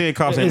like seeing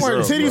cops and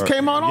girls. Titties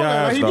came out on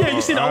that. Yeah,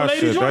 you see the old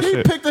lady joint?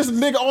 He picked this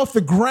nigga off the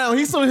ground.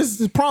 He saw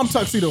his prom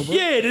tuxedo, bro.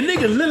 Yeah, the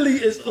nigga literally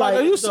is like,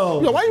 why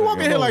you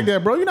walking here like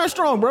that, bro? You're not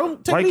strong, bro.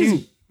 Take it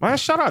easy. Man,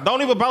 shut up.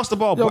 Don't even bounce the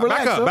ball.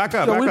 Back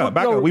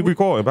up. We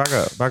recording. Back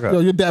up.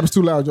 Yo, your dab is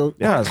too loud, Joe.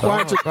 Yeah,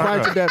 quiet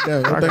your dab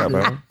down. Back up,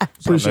 man.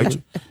 Appreciate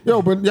you.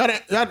 Yo, but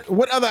y'all,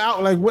 what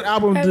other what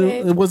album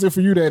was it for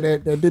you that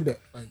did that?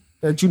 Like,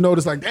 that you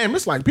noticed, like, damn,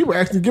 it's like people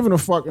actually giving a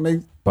fuck and they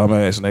bum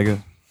ass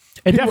nigga.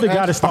 It definitely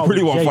got to start. I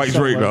really want to fight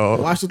Drake, dog.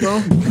 Watch it though.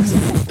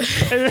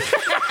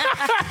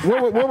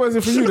 What was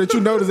it for you that you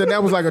noticed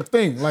that was like a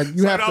thing? Like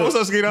you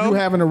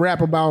having to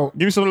rap about,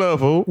 give me some love,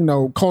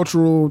 fool.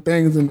 Cultural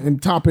things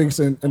and topics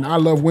and I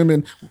love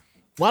women.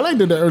 Wale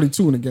did that early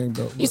too in the game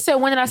though. You said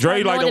when did I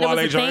start Dre like the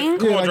Wale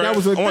joint? Yeah, like that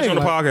was a thing. I want you on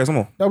the podcast. Come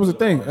on. That was a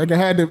thing. Like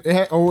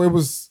it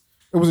was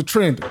a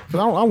trend.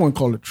 I wouldn't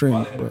call it a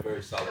trend. But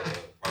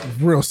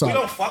real solid. We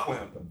don't fuck with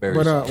him. But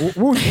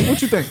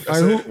what you think?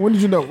 Like, when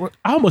did you know?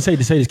 I almost hate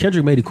to say this.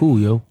 Kendrick made it cool,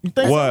 yo. You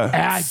think what?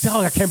 I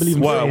can't believe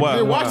it.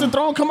 Did Watch the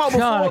Throne come out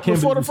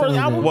before the first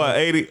album? What,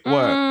 80?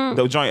 What?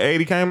 The joint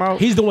 80 came out?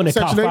 He's the one that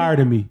caught fire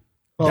to me.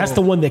 That's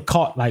the one that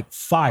caught like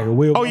fire.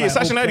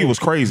 Section 80 was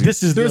crazy.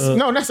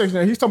 No, not Section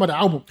 80. He's talking about the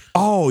album.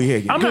 Oh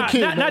yeah. I'm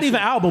not even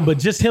album, but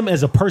just him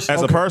as a person.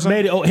 As a person,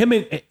 made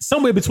it.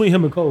 Somewhere between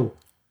him and Cole.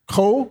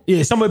 Cole?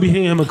 Yeah, somewhere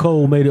between him and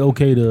Cole made it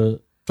okay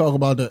to talk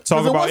about that.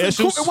 Talk about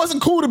issues. It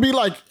wasn't cool to be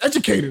like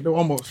educated though,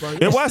 almost. Like,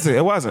 it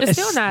wasn't. It's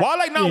still not. Wale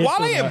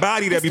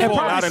embodied that before.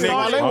 Not a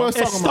nigga.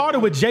 It started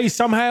with Jay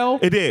somehow.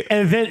 It did,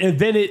 and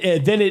then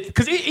it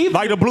because even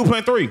like the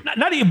Blueprint 3.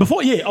 Not even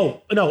before. Yeah.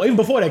 Oh no, even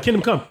before that,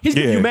 Kingdom Come. He's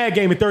giving you mad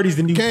game in 30s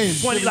than you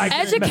 20. Like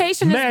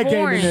education is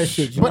boring. That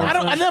shit, but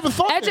I never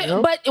thought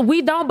that. But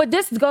we don't. But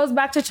this goes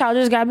back to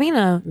Childish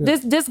Gambino. Yeah.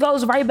 This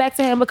goes right back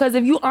to him because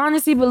if you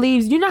honestly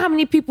believe, you know how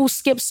many people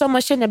skip so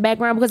much shit in the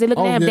background because they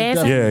looking at him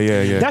dancing.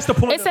 Yeah. That's the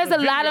point. It says a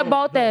lot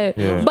about that.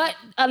 Yeah. But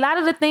a lot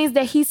of the things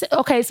that he said,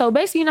 okay, so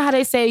basically, you know how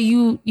they say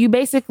you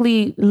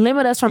basically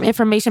limit us from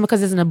information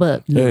because it's in a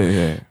book.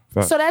 Yeah.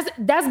 So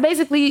that's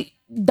basically,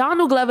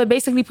 Donald Glover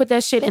basically put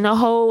that shit in a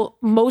whole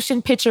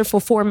motion picture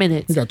for 4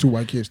 minutes. He got 2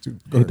 white kids too.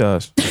 He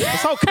does.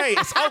 It's okay.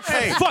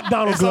 Fuck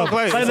Donald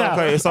Glover.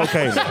 It's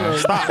okay, man.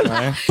 Stop,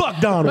 man. Fuck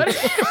Donald.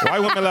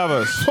 White women love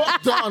us.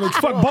 Fuck Donald.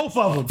 Fuck both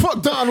of them.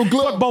 Fuck Donald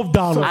Glover. Fuck both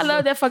Donalds. I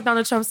love that Fuck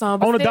Donald Trump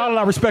song. On the dollar,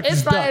 I respect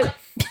his duck.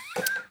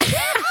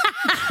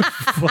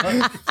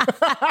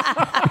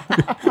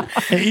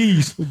 And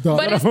ease.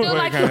 But it's still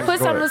like he put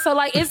something, so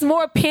like it's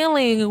more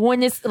appealing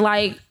when it's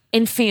like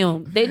in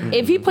film.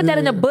 If he put that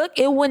in a book,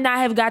 it would not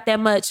have got that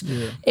much.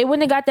 Yeah. It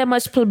wouldn't have got that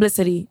much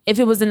publicity if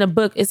it was in a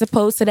book as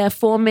opposed to that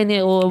 4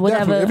 minute or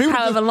whatever,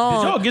 however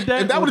long. Did y'all get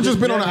that? If that would have just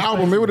been on the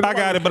album, it would have. I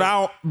got it,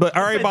 but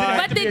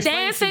everybody. But the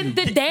dancing is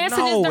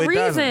the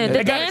reason.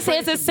 The dancing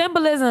is a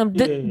symbolism.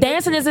 The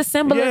dancing is a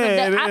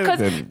symbolism.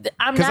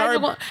 I'm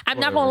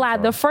not gonna lie.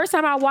 The first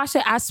time I watched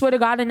it, I swear to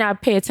God, I did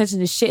not pay attention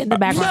to shit in the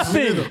background.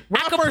 Nothing.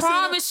 I can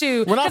promise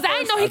you, because I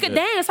didn't know he could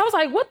dance. I was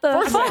like, what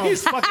the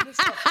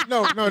fuck?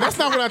 No, that's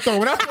not what I thought.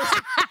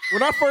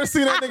 When I first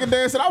seen that nigga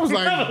dancing, I was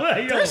like,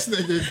 this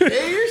nigga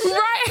gay.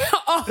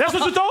 Right? That's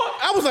what you thought?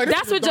 I was like,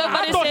 that's what Joe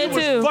Budden said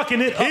too. I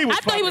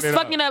thought he was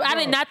fucking up. I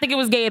did not think it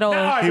was gay at all.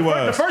 Nah, he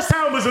was. The first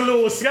time was a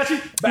little sketchy.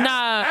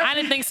 Nah, I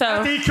didn't think so.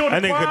 After he killed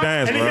that nigga could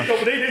dance, bro.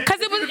 Because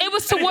it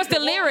was towards the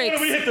lyrics.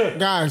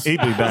 Guys,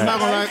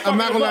 I'm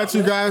not gonna lie to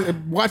you guys.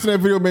 Watching that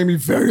video made me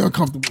very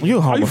uncomfortable. You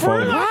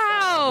homophobic.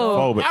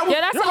 Wow.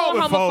 Yeah, that's all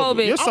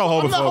homophobic. You're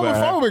so I'm not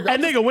homophobic.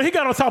 And nigga, when he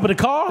got on top of the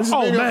car,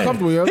 oh man,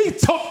 he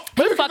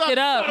fucked it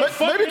up.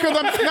 Maybe because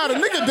I'm not a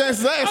nigga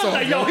dances ass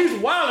off. Yo, he's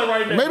wilding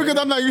right now. Maybe because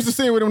I'm not used to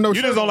seeing with him no shirt.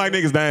 You just don't like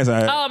niggas dancing.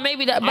 Oh,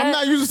 maybe that. I'm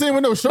not used to seeing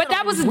with no shirt. But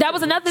that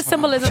was another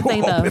symbolism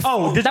thing though.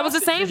 Oh, that was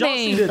the same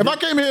thing. If I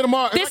came here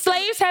tomorrow, did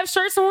slaves have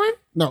shirts on?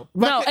 No.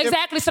 No,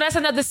 exactly. So that's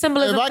another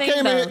symbolism thing.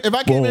 If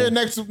I came here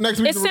next week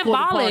to record the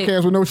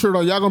podcast with no shirt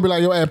on, y'all gonna be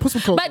like, yo, put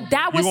some clothes on. But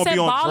that was symbolic though.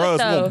 You gonna be on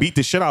drugs, we gonna beat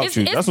the shit out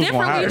you. That's what's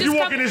gonna happen. You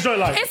walk in this joint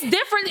like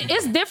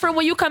it's different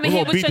when you come in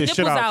here with your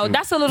nipples out.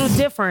 That's a little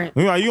different.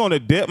 You on the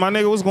dip, my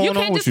nigga? What's going on with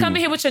you? You can't just come in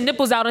here with your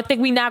nipples out and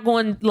think we not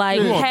going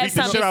like have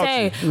something to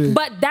say.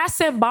 But that's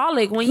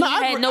symbolic when you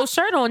had no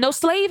shirt on. No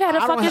slave had a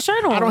fucking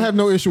shirt on. I don't have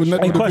no issue with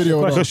nothing with the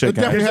video. It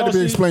definitely had to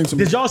be explained to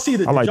me. Did y'all see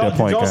the? I like that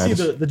point, Did y'all see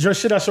the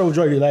shit I showed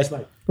Jordy last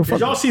night? Did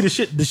y'all see the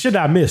shit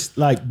I missed?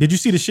 Like, did you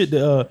see the shit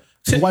that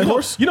White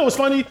Horse? You know what's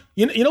funny?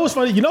 You know what's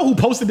funny? You know who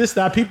posted this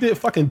that I peeped it?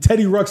 Fucking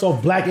Teddy Rucks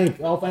off Black Ink.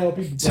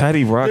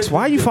 Teddy Rucks?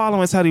 Why are you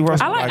following Teddy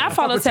Rucks? I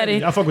follow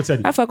Teddy. I fuck with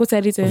Teddy. I fuck with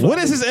Teddy too. What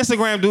does his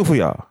Instagram do for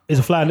y'all? He's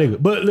a fly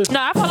nigga. But listen,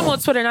 no, I follow him on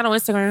Twitter, not on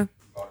Instagram.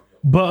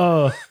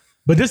 But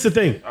this the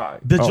thing.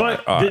 The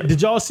joint.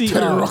 Did y'all see?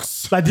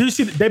 Like, did you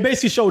see? They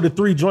basically showed the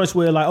 3 joints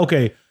where like,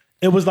 okay,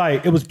 it was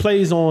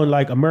plays on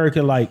like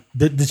American, like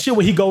the shit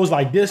where he goes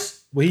like this.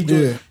 What he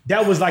do?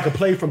 That was like a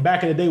play from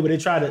back in the day where they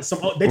tried to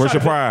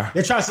Richard Pryor.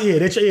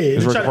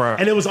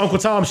 And it was Uncle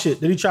Tom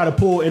shit that he tried to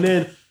pull, and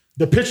then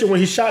the picture when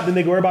he shot the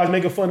nigga, where everybody was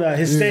making fun of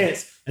his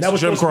stance. And that was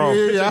Jim Crow.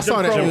 Yeah, I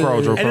saw that. Jim Crow.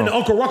 And then the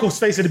Uncle Ruckles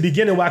face at the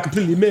beginning where I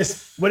completely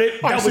missed. But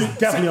that was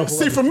definitely Uncle Ruckles.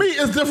 See, for me,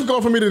 it's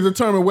difficult for me to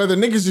determine whether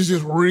niggas is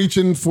just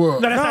reaching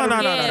for. No.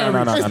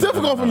 It's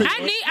difficult for me.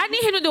 I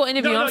need him to do an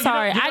interview. I'm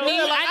sorry.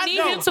 I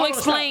need him to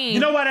explain. You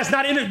know why that's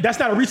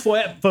not a reach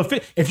for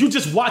if you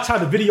just watch how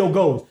the video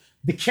goes.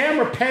 The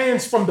camera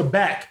pans from the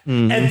back,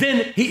 and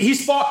then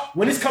he's far.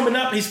 When it's coming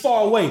up, he's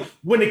far away.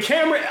 When the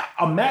camera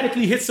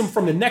automatically hits him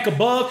from the neck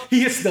above,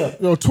 he hits the.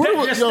 Twitter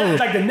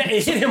like the neck.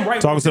 It hit him right.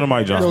 Talking to the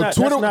mic, John.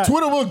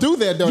 Twitter will do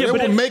that though. They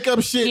will make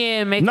up shit.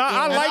 Yeah,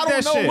 I like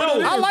that shit.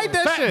 I like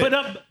that shit.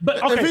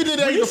 But okay, if he did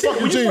that, he's a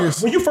fucking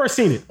genius. When you first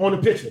seen it on the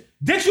picture,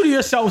 did you to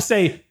yourself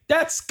say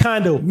that's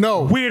kind of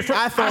weird?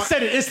 I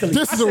said it instantly.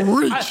 This is a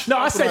reach.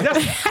 I said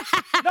that's.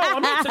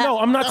 I'm not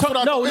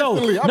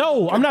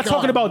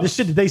talking about the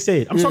shit that they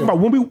said. I'm talking about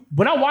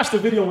when I watched the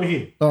video in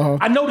here,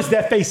 I noticed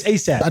that face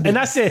ASAP, and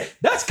I said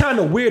that's kind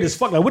of weird as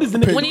fuck. Like, what is the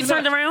nigga? When he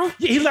turned around?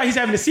 Yeah, he's like he's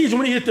having a seizure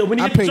when he hit the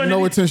I paid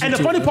no attention. And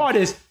the funny part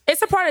is,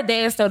 it's a part of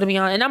dance though, to be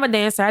honest. And I'm a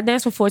dancer. I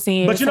danced for 14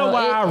 years. But you know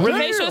why I really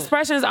facial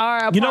expressions are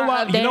a part of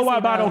dancing. You know why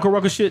about Uncle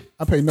Ruckus shit?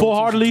 I paid no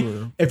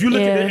full-heartedly. If you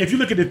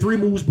look at the 3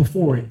 moves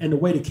before it and the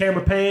way the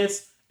camera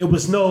pans, it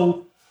was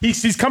no.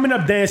 He's coming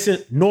up dancing,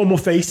 normal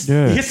face.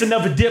 Yeah. He hits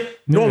another dip,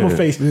 normal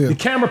face. Yeah. The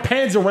camera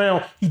pans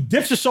around. He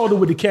dips his shoulder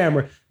with the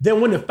camera.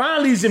 Then when it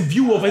finally is in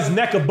view of his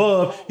neck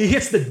above, he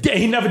hits the dip.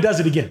 He never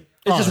does it again.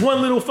 It's just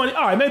one little funny.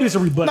 All right, maybe it's a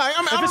rebuttal.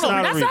 Nah, that's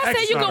why I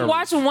said you can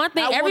watch one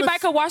thing. Everybody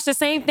could watch the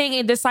same thing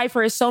and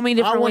decipher it so many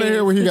different ways. I want to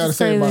hear what he got to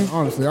say about it,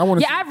 honestly.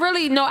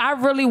 I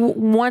really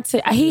want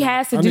to. He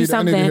has to do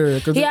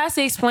something. He has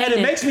to explain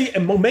it.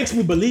 And what makes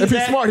me believe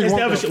that is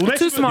the other shit.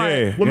 Too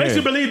smart. What makes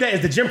me believe that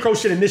is the Jim Crow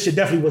shit, and this shit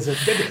definitely wasn't.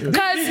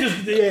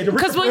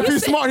 Because if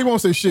he's smart, he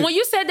won't say shit. When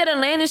you said that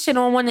Atlanta shit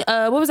on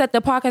what was that,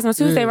 the podcast on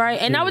Tuesday, right?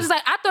 And I was just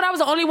like, I thought I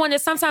was the only one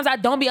that sometimes I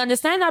don't be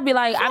understanding. I'd be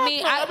like,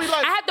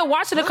 I had to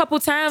watch it a couple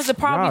times to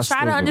probably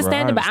try to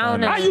understand it, but I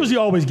don't know. I usually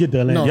always get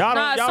the Atlanta.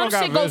 Y'all some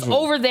shit goes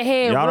over the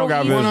head. Y'all don't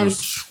got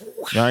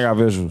visuals. Y'all ain't got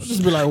visuals.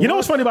 Just be like, you know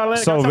what's funny about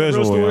Atlanta? So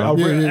visual.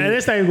 And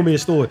this ain't gonna be a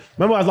story.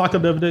 Remember I was locked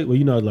up the other day? Well,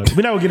 you know, we're not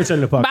gonna get into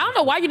the podcast. But I don't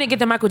know why you didn't get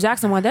the Michael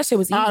Jackson one. That shit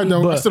was easy. I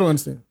still don't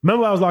understand.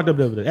 Remember I was locked up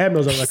the other day? Ab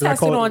knows I was like,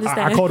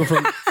 I called him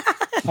from.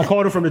 I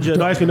called him from the jail.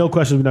 Don't ask me no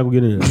questions. We're not gonna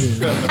get into it.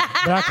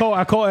 But I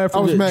called Ab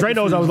from the jail. Dre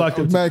knows I was locked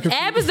up.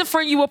 Ab is the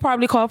friend you would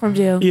probably call from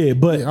jail. Yeah,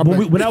 but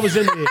when I was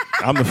in there,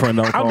 I'm the friend.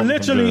 I'm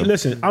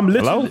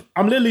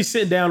literally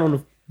sitting down on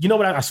the. You know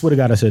what? I swear to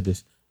God, I said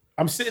this.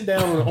 I'm sitting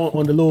down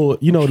on the little,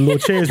 the little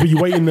chairs where you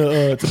waiting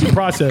to be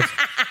processed.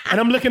 And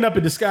I'm looking up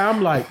at the sky.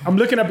 I'm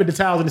looking up at the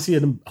towels and I see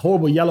them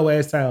horrible yellow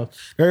ass towels.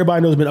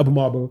 Everybody knows been Upper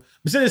Marlboro.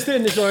 I'm sitting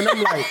in this joint and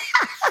I'm like,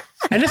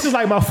 and this is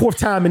like my 4th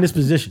time in this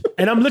position.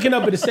 And I'm looking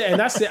up at the set and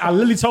I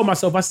literally told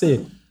myself, I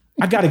said,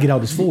 I got to get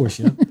out this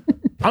forest,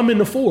 I'm in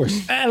the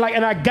force. And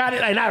I got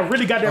it, and I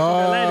really got that from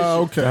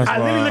Atlanta shit. Okay. I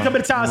literally looked up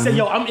at the time and said,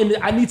 yo,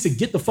 I need to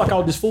get the fuck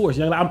out of this force.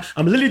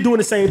 I'm literally doing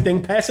the same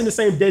thing, passing the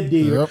same dead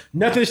deer. Yep.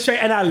 Nothing's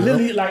changed. And I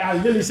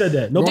literally said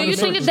that. Do you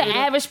think that the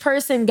average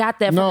person got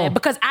that from that?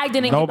 Because I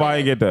didn't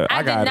Nobody get that.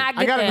 I did not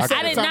get that.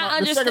 I did not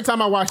understand. The second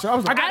time I watched it, I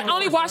was like, I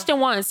only watched it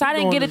once, so I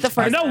didn't get it the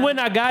first time. I know when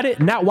I got it,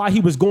 not while he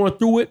was going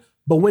through it,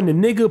 but when the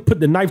nigga put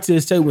the knife to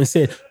his table and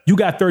said, "You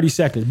got 30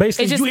 seconds,"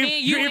 basically,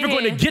 you're either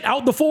going to get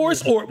out the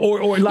forest or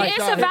like.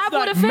 It's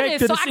survival of the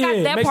fittest. So I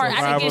got that part.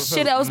 I didn't get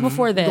shit else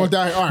before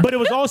that. But it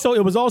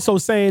was also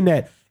saying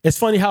that it's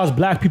funny how as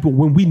black people,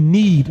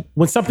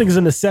 when something is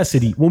a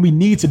necessity, when we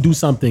need to do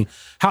something,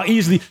 how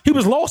easily he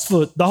was lost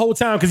for the whole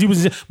time because he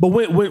was. But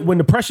when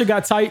the pressure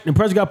got tight and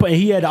pressure got put, and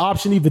he had the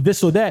option either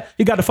this or that,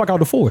 he got the fuck out of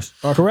the force.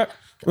 Correct.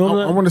 I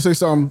want to say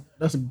something.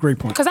 That's a great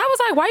point. Because I was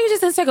like, why you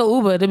just didn't take an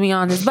Uber, to be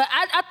honest? But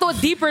I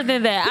thought deeper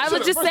than that. I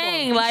was just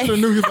saying, like... He should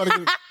have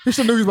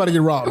knew he was about to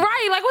get robbed.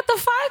 Right, like, what the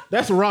fuck?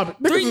 That's a robbing.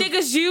 3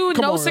 niggas,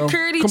 no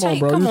security check.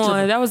 Bro. Come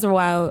on, that was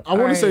wild. I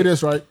want to say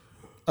this, right?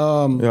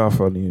 Y'all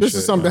funny. This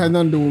is something that has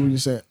nothing to do with what you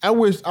said. I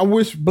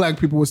wish black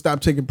people would stop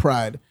taking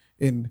pride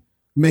in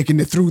making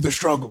it through the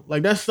struggle.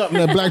 Like, that's something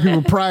that black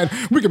people pride.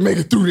 We can make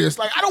it through this.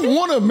 Like, I don't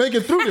want to make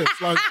it through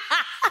this. Like,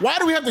 why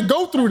do we have to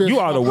go through this? You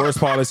are the worst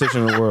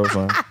politician in the world,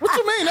 son. What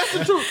you mean? That's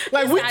the truth.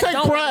 Like, we take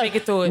pride. Make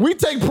it through it. We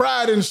take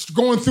pride in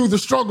going through the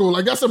struggle.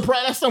 Like, that's a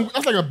pride. That's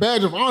like a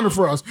badge of honor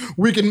for us.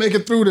 We can make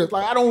it through this.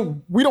 Like,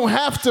 we don't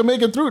have to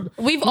make it through.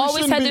 We've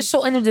always had the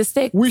short end of the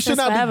stick. We should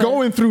not be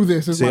going through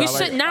this. We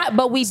should not,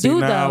 but we do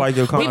though.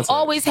 We've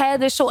always had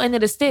the short end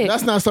of the stick.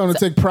 That's not something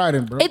to take pride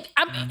in, bro.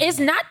 It's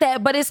not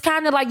that, but it's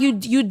kind of like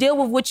you deal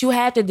with what you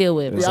have to deal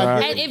with.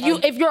 Exactly.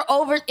 And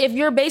if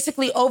you're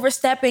basically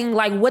overstepping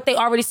like what they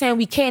already saying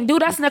we can't do,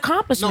 that's an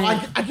accomplishment. No, I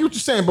get what you're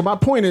saying, but my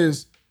point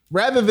is,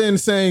 rather than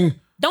saying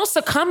don't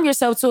succumb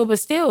yourself to it, but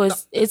still,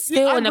 it's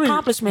still an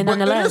accomplishment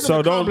nonetheless.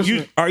 So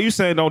are you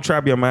saying don't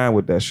trap your mind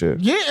with that shit?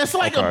 Yeah, it's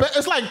like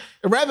it's like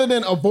rather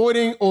than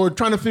avoiding or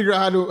trying to figure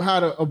out how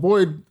to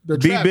avoid the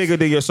traps, be bigger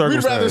than your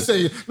circumstance. We'd rather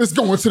say let's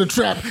go into the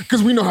trap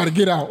because we know how to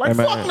get out. Like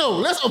fuck no,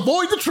 let's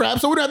avoid the trap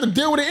so we don't have to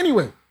deal with it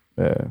anyway.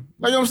 Yeah. Like,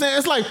 you know what I'm saying?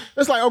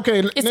 It's like okay.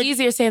 It's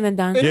easier said than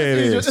done. It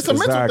is. It's a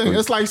mental thing.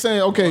 It's like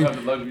saying, okay. You have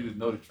the luxury to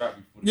know the trap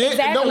before. Yeah,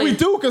 exactly. No, we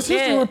do, because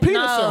history repeats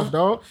itself,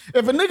 dog.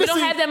 If a nigga we don't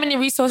have that many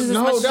resources as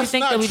much as you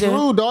think that we do. No, that's not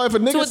true, dog. If a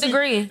nigga to a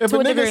degree. If a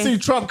nigga see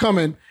Trump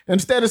coming,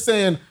 instead of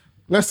saying,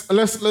 let's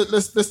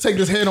take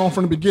this head on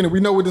from the beginning, we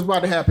know what is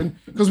about to happen,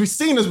 because we've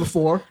seen this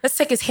before. Let's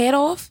take his head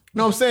off?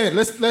 No, I'm saying,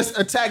 let's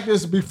attack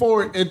this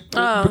before it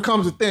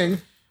becomes a thing.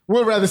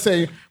 We'd rather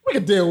say, we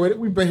can deal with it.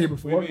 We've been here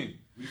before. What do you mean?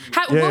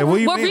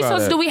 What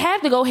resources do we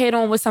have to go head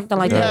on with something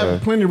like that? We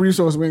have plenty of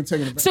resources. We ain't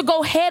taking it back. To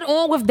go head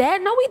on with that?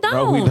 No, we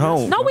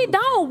don't. No, we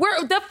don't.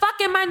 We're the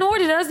fucking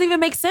minority. That doesn't even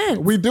make sense.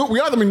 We do.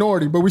 We are the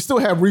minority, but we still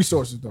have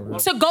resources, though.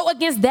 Right? To go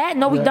against that?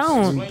 No, we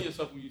don't.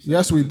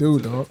 Yes, we do,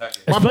 dog.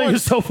 My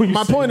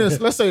point is,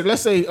 let's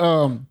say,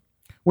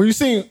 when you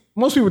see,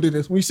 most people did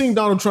this. When you see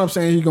Donald Trump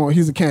saying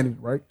he's a candidate,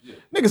 right? Yeah.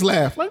 Nigers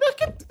laugh. Like,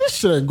 this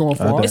shit ain't going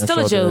far. It's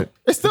still a joke.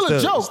 It's still a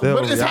joke,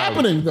 but it's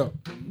happening, though.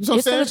 You know what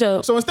I'm saying? Still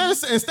a joke. So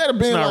instead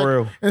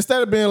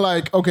of being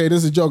like, okay, this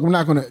is a joke, we're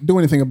not going to do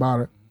anything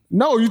about it.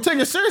 No, you take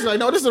it seriously. Like,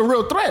 no, this is a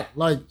real threat.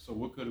 Like, so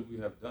what could we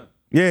have done?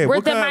 Yeah,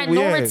 we're the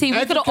minority.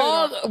 We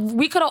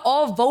could have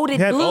all voted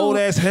blue old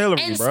ass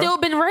Hillary, and still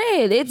been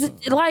red. It's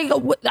like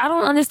I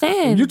don't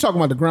understand. You're talking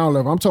about the ground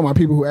level. I'm talking about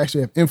people who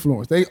actually have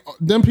influence.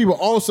 Them people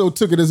also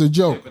took it as a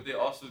joke. Yeah, but they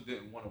also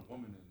didn't want a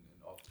woman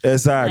in office.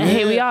 Exactly. And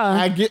here we are.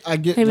 I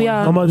get. Here we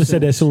are. My mother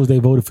said that as soon as they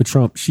voted for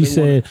Trump, she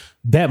said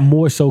that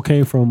more so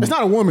came from. It's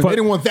not a woman. They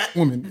didn't want that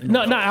woman.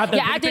 No.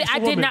 I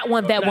did not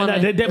want that woman.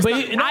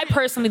 I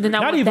personally did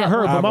not want that. Not even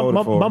her.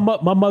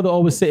 But my mother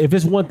always said, if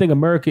it's one thing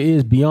America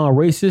is beyond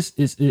racist,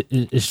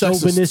 it's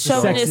chauvinist,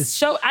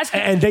 sexist.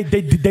 And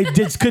they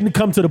just couldn't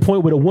come to the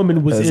point where a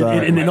woman was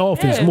in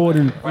office more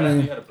than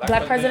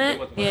black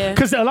president. Yeah,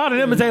 because a lot of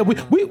them say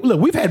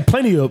we've had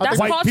plenty of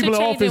white people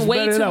in office.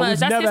 Way too much.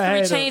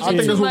 That's history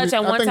changing too much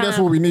at one time. I think that's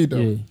what we need,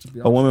 though.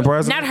 A woman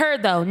president? Not her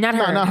though. Not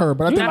her. Not her.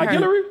 But I think like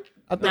Hillary.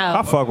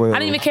 I fuck with her. I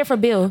didn't even care for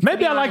Bill.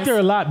 Maybe I liked her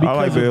a lot because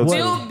I like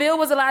Bill. Bill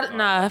was a lot.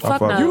 Nah, fuck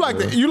no. You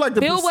like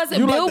the Bill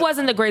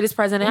wasn't the greatest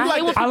president. I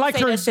like her. You like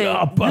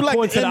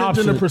the image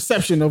and the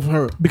perception of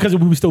her because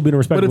we would still be in a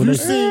respectable. But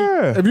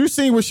if you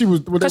seen what she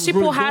was, because she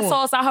pulled hot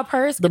sauce out her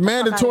purse. The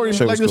mandatory,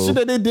 like the shit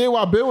that they did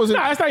while Bill was in.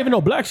 Nah, it's not even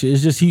no black shit.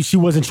 It's just she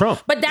wasn't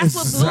Trump. But that's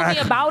what blew me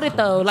about it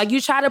though. Like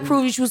you try to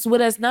prove you was with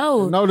us.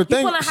 No, the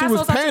thing she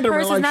was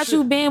pandering like not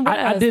you being with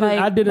us.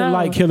 I didn't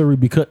like Hillary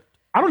because.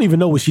 I don't even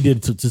know what she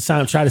did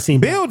to try to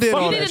seem. Bill did.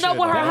 You didn't know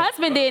what her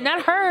husband did,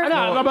 not her.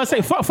 I'm about to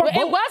say fuck both.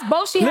 It was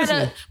both. She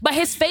had but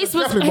his face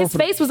was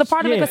a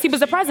part of it because he was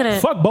the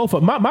president. Fuck both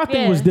of them. My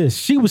thing was this: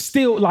 she was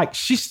still like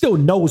she still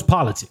knows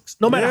politics,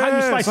 no matter how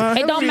you slice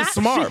it. It don't matter.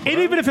 Smart, and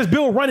even if it's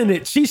Bill running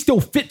it, she's still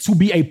fit to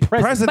be a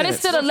president. But it's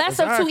still the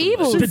lesser of two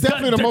evils. She's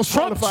definitely the most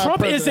qualified.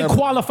 Trump isn't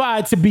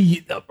qualified to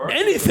be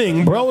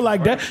anything, bro.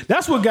 Like that.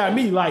 That's what got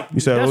me. Like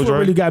that's what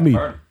really got me.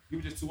 He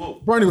was just too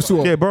old. Bernie was too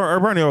old. Yeah,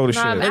 Bernie old as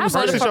shit. I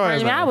voted for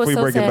Bernie. I was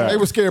so sad. They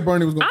were scared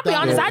Bernie was going to die.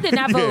 I'll be honest, I did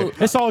not vote.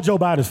 It's all Joe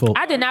Biden's fault.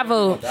 I did not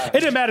vote. It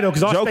didn't matter though,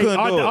 because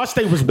our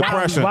state was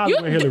wild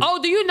with Hillary.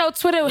 Do you know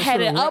Twitter had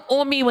it up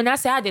on me when I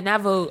said I did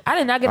not vote? I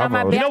did not get on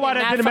my bed. You know why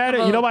that didn't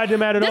matter? You know why it didn't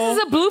matter at all?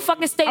 This is a blue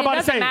fucking state. It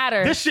doesn't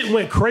matter. This shit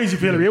went crazy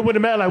for Hillary. It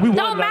wouldn't matter. Like we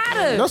don't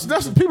matter.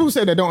 That's people who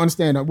say that don't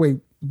understand that way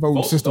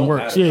voting system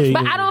works. Yeah,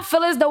 but I don't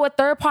feel as though a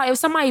third party, if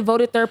somebody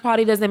voted third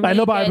party, doesn't mean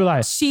nobody be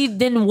like she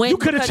didn't win. You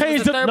could have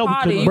changed it. No,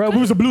 party. bro, we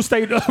was a blue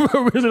state.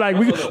 Like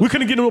we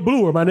couldn't get into a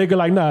bluer, my nigga.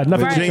 Like nah,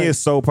 nothing. Virginia is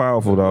so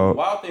powerful, dog.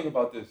 Wild thing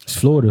about this, it's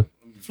Florida.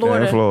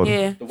 Florida. Florida.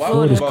 Yeah. The wild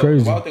Florida's thing about,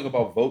 crazy. The wild thing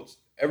about votes,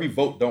 every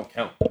vote don't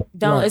count.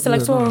 Don't. It's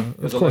electoral.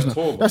 It's Of course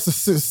electoral. not. That's the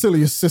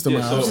silliest system.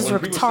 Yeah, so out This is when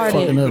people retarded.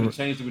 say you Fucking could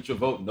change it with your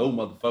vote, no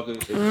motherfucker.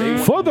 If they want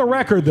For you the to-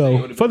 record,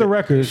 though, for the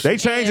record, They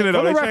changing it though.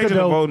 for They the record, changing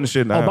the though, voting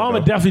shit now. Obama though.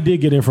 definitely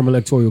did get in from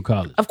electoral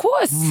college. Of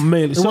course.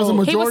 Man, It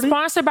wasn't He was majority.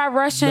 sponsored by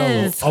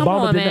Russians. Come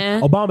on,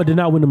 man. Obama did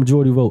not win the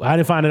majority vote. I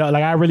didn't find it out.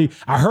 Like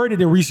I heard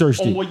it and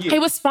researched it. He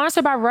was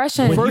sponsored by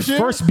Russians. When he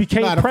first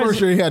became the president.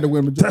 first year he had to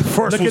win That majority.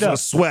 first Look was it a up.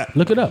 sweat.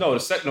 Look it up. No,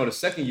 the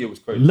second year was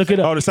crazy. Look it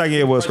up. Oh, the second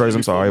year was crazy.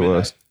 I'm sorry, it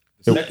was.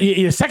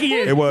 Yeah, second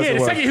year. It was, Yeah, it the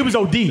was. second year he was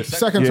OD.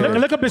 Second Yeah. term.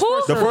 Look up his Who?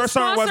 first The term. first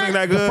term wasn't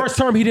that The good. first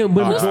term he didn't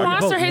win Who majority vote.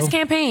 sponsored his no.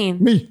 campaign?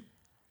 Me.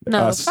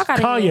 No, fuck out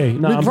of Kanye. here.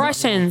 Nah,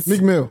 Russians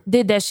Meek Mill.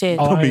 did that shit.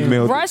 Oh, Big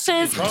Mill.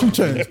 Russians. 2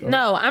 Chainz. bro.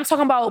 No, I'm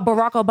talking about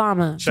Barack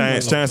Obama.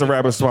 Chance the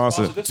Rapper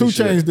sponsored. 2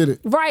 Chainz did it.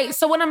 Right.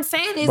 So what I'm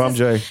saying is, Bum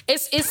J.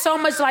 it's so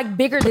much like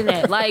bigger than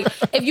that. Like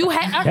if you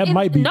had, That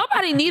might be.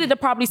 nobody needed to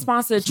probably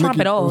sponsor Trump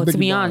Nicki- at all. it was To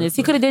Nicki be Minaj. honest,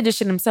 he could have did this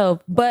shit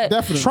himself. But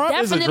Definitely.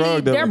 Trump is a drug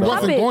dealer. they're though.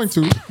 Wasn't going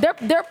puppets.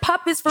 to. They're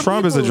puppets for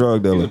Trump people. is a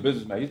drug He's a dealer.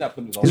 businessman. He's not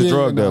putting his own. He's a Yeah,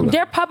 drug no, dealer.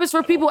 They're puppets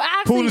for people. I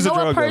actually Putin's a know a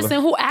drug dealer.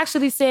 person who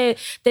actually said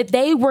that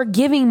they were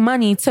giving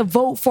money to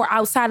vote for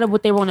outside of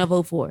what they want to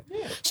vote for.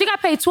 She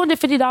got paid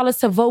 $250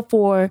 to vote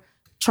for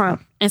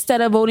Trump instead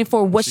of voting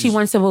for what she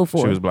wants to vote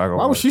for. She was black. or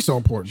Why was white. she so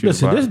important?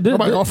 Listen, this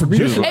Nobody offered me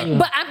this. black. shit.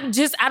 But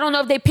I don't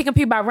know if they picking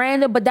people by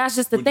random, but that's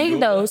just the thing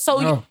though. So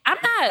No.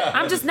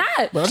 I'm just not.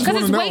 But I just Because wanna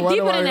it's know way why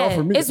deeper than nobody offered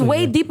that. me It's this.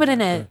 way deeper than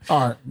that. All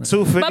right, man.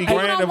 250 But people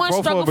grand don't to want to vote for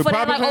a struggle for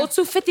that. Like, Republican?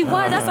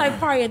 251. That's like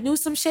probably a new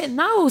some shit.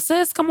 No,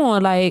 sis, come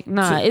on. Like,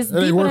 nah, it's It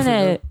ain't deeper worth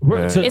than it,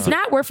 that. It's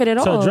not worth it at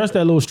To all. address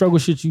that little struggle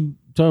shit you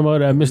talking about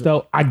that I missed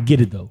out, I get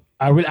it though.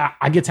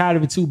 I get tired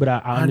of it too, but I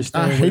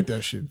understand. I hate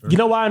that shit. bro. You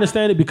know why I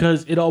understand it?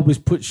 Because it always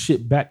puts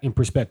shit back in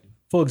perspective.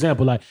 For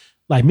example,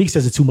 like Meek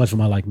says it's too much for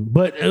my liking,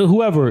 but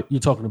whoever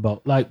you're talking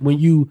about, like when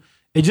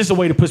it's just a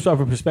way to put stuff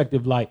in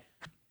perspective. Like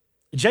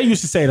Jay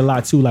used to say it a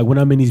lot too. Like when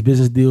I'm in these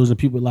business deals and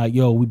people are like,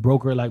 yo, we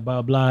broker like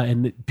blah blah,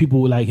 and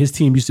people like his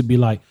team used to be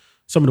like.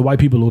 Some of the white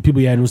people or people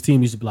he had in his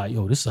team used to be like,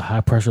 yo, this is a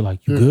high pressure. Like,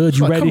 you good?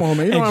 You Like, ready? come on,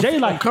 man. You know And where Jay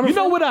I'm like, coming you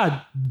know from? what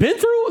I've been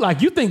through?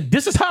 Like, you think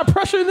this is high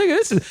pressure,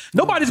 nigga?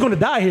 Nobody's going to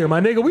die here, my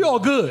nigga. We all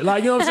good.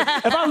 Like, you know what I'm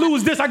saying? If I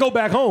lose this, I go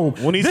back home.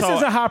 This isn't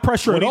high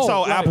pressure When at he all.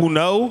 told Like, Apple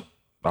no,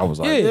 I was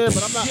like, yeah,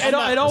 but I'm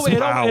not- it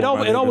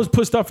power, always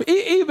put stuff.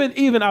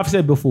 Even I've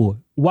said before,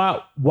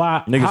 why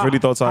Niggas really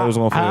thought Ty was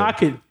gonna fail. I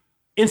could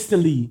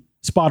instantly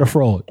spot a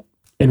fraud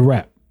in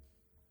rap.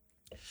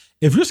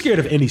 If you're scared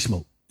of any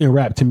smoke in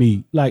rap, to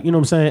me, like, you know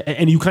what I'm saying,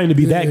 and you claim to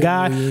be that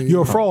guy,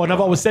 you're a fraud. And I've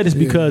always said this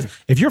because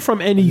if you're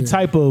from any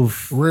type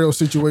of Real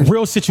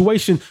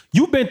situation.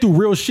 you've been through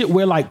real shit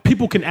where like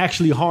people can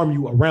actually harm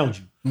you around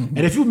you. And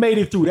if you made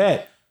it through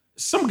that,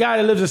 some guy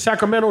that lives in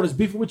Sacramento that's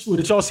beefing with you,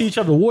 that y'all see each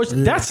other awards,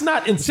 that's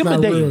not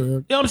intimidating. real, yeah. You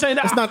know what I'm saying?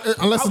 It's not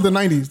unless it's the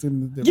 90s.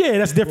 then- Yeah,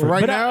 that's different.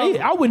 Right but now,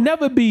 I would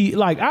never be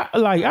like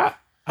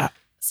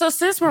So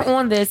since we're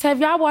on this, have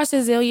y'all watched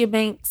Azelia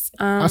Banks?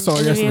 I saw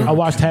it interview? yesterday. I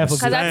watched half of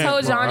Because it. I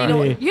told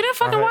y'all, you didn't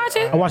fucking watch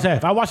it. I watched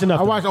half. I watched enough.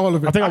 I watched all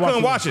of it. I think I I watched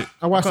couldn't watch it.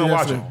 I watched it couldn't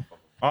watch yesterday.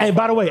 And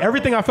by the way,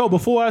 everything I felt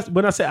before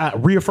when I said I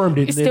reaffirmed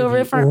it. You still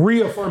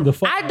reaffirmed the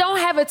fuck. I don't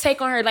have a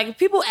take on her. Like, if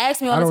people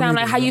ask me all I the don't time,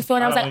 either, like, how you man. feel?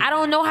 And I was like, I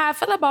don't know how I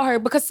feel about her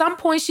because some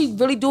points she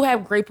really do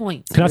have great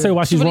points. Can I tell you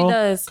why she's really wrong?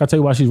 does. Can I tell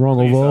you why she's wrong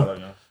overall?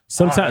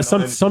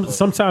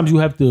 Sometimes you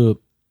have to,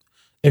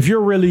 if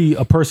you're really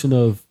a person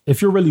of,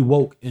 if you're really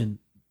woke and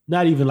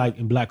not even like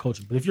in black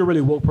culture, but if you're a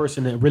really woke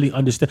person and really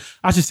understand,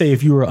 I should say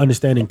if you're an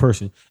understanding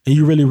person and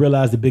you really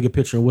realize the bigger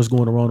picture and what's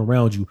going on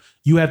around you,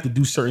 you have to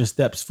do certain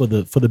steps for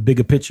the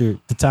bigger picture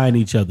to tie in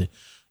each other.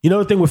 You know,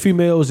 the thing with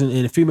females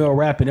and female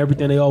rap and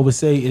everything they always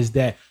say is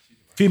that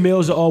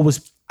females are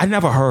always, I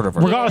never heard of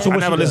her. regardless of I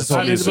what never she does.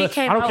 listened to She her.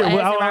 came I don't out care. as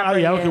a I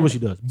rapper, don't care what she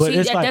does. But she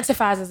it's like,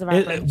 identifies as a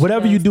rapper. She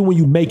whatever you does. do when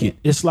you make it,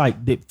 it's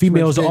like the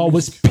females are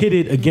always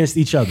pitted against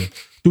each other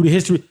through the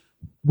history.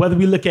 Whether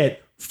we look at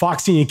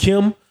Foxy and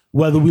Kim,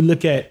 whether we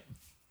look at,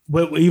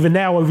 well, even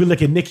now when we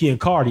look at Nicki and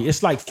Cardi,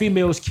 it's like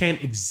females can't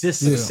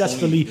exist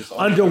successfully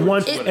under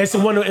one.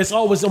 It's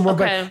always in one.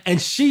 Okay. And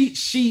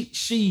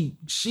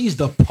she's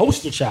the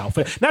poster child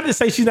for. Not to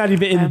say she's not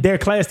even in their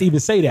class to even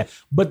say that,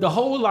 but the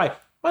whole like,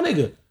 my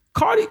nigga.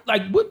 Cardi,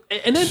 like what?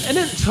 And then,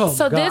 oh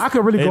So God, this- I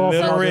could really go off.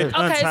 Illiterate, Okay,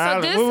 so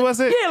untitled. this- What was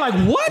it? Yeah, like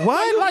what?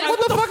 What? Like,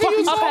 what the fuck are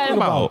you talking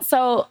about?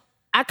 So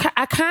I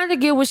kind of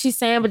get what she's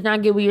saying, but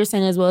not get what you're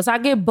saying as well. So I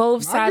get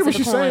both I sides get of what the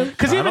she's coin. saying.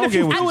 Because I even don't if you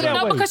get what feel you're that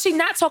saying. way, No, because she's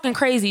not talking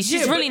crazy.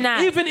 She's Yeah, really but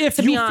not. Even if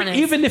to be honest,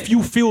 even if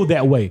you feel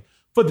that way,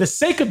 for the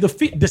sake of the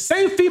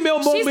same female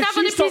moment,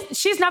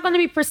 she's not going to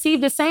be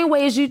perceived the same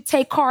way as you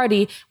take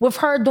Cardi with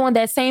her doing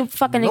that same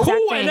fucking exact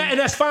cool, thing. and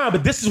that's fine.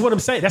 But this is what I'm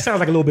saying. That sounds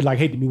like a little bit like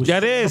hate to me.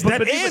 That is hate.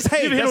 That's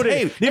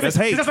hate. That's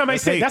hate. That's not my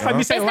saying. That's like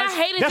me saying It's not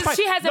hating, just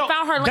she hasn't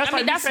found her lane. I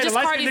mean, that's just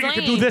Cardi's nigga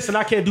can lane. do this and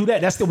I can't do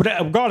that. That's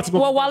regardless of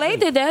what. Well, Wale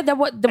did that.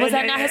 Was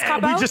that not his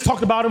cop We out? just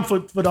talked about him for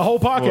the whole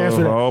podcast.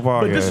 For the whole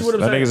But this is podcast. what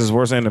I'm That saying. nigga's his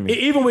worst enemy.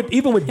 Even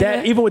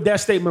with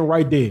that statement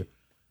right there,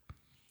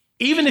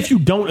 even if you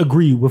don't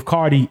agree with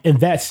Cardi in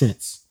that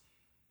sense,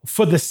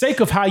 for the sake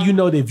of how you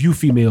know they view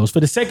females, for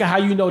the sake of how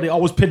you know they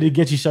always pitted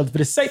against each other, for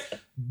the sake,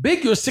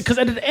 because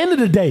at the end of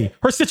the day,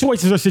 her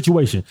situation is her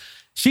situation.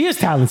 She is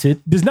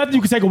talented. There's nothing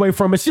you can take away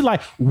from it. She's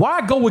like,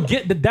 why go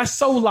against that? That's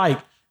so like,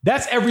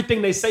 that's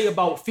everything they say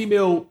about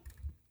female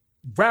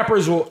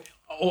rappers or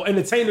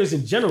entertainers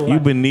in general. You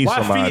beneath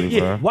somebody,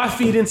 bro. Why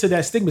feed into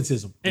that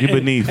stigmatism? You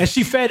beneath. And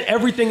she fed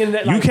everything in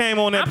that. Like, you came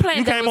on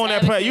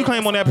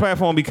that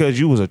platform because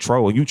you was a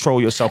troll. You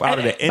troll yourself out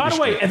of the industry. By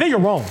the way, and then you're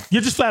wrong.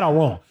 You're just flat out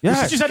wrong.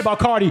 Yes. What you said about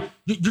Cardi,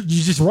 you're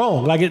just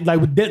wrong.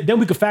 Then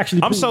we could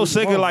factually. I'm so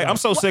sick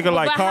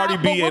of Cardi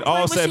B and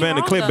Offset being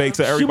the clickbait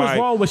to everybody. She was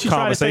wrong when she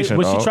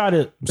conversation. She tried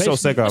to. I'm so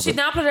sick of it. She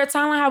downplayed her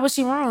talent. How was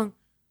she wrong?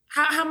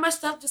 How much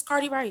stuff does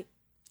Cardi write?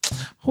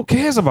 Who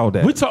cares about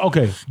that?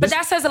 Okay. But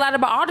that says a lot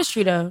about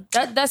artistry, though.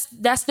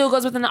 That still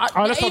goes within the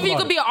art. Even you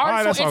could be an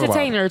artist or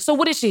entertainer. So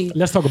what is she?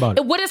 Let's talk about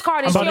it. What is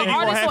Cardi? Is she an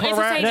artist or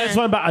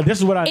entertainer? This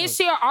is what I know. Is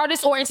she an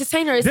artist or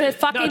entertainer? It's a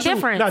fucking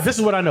difference. No, this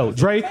is what I know.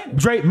 Dre,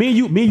 me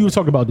and you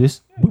talk about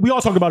this. We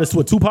all talked about this 2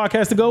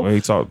 podcasts ago. We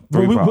talked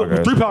 3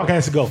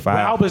 podcasts ago. 5.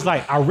 I was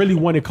like, I really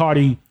wanted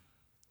Cardi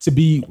to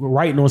be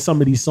writing on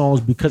some of these songs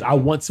because I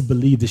want to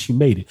believe that she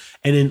made it.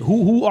 And then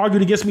who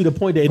argued against me the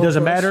point that it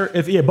doesn't matter?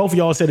 Both of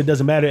y'all said it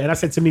doesn't matter, and I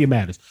said to me it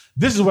matters.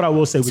 This is what I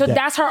will say with that. So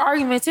that's her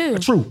argument too.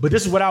 True, but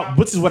this is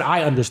what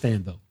I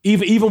understand though.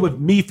 Even with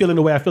me feeling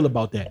the way I feel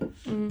about that,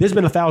 there's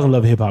been 1,000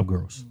 Love and Hip Hop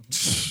girls.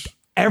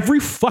 Every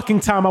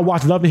fucking time I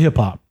watch Love and Hip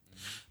Hop,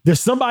 there's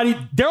somebody,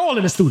 they're all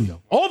in the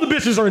studio. All the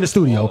bitches are in the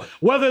studio.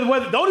 Whether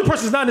the only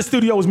person that's not in the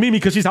studio is Mimi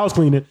because she's house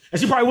cleaning. And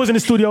she probably was in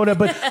the studio.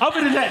 But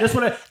other than that, that's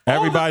what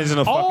everybody's in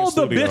the fucking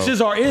studio. All the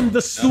bitches are in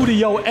the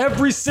studio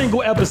every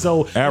single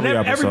episode.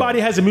 Everybody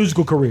has a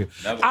musical career.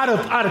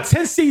 Out of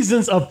 10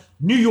 seasons of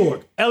New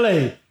York,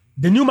 LA,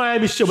 the new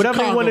Miami shit, whatever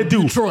Chicago, they want to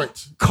do.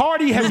 Detroit.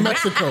 Cardi has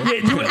Mexico.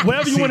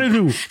 Whatever you want to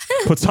do.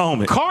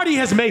 Potomac. Cardi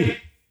has made it.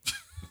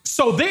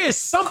 So there is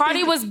something.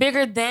 Cardi was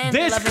bigger than.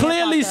 There's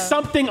clearly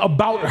something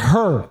about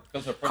her.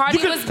 Cardi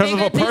was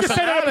bigger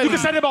than. You can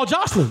say that about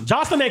Jocelyn.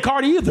 Jocelyn ain't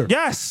Cardi either.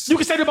 Yes. You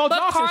can say that about but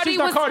Jocelyn. Cardi She's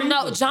not Cardi.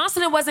 No,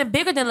 Jocelyn wasn't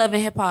bigger than Love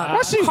and Hip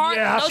Hop. She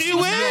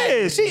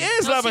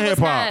is Love and Hip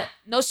Hop.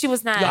 No, she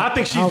was not. Yeah, I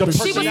think she's the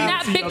personality. She was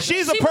not big.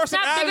 She's a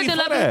personality bigger than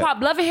for Love and Hip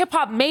Hop. Love and Hip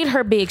Hop made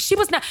her big. She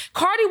was not.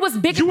 Cardi was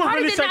bigger.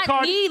 Cardi did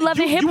not need Love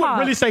and Hip Hop. You would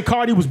really say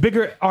Cardi was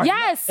bigger?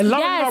 Yes. In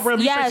Love and Hip Hop,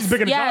 you say she's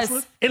bigger than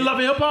Jocelyn? In Love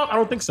and Hip Hop, I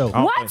don't think so.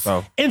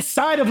 What?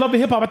 Inside of Love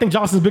and Hip Hop, I think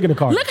Johnson's bigger than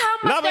Cardi. Look how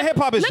much Love and Hip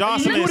Hop is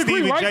Johnson and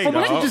Stevie J.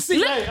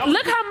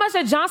 Look how much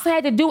that Johnson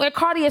had to do, and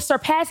Cardi is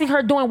surpassing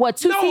her doing what,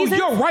 2 seasons? No,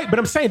 you're right, but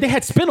I'm saying they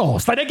had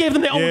spinoffs. Like they gave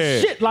them their own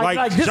shit.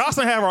 Like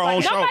Johnson had her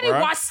own show. Nobody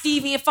watched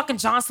Stevie and fucking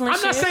Jocelyn.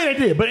 I'm not saying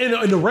they did, but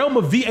in the realm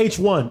of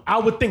VH1, I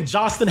would think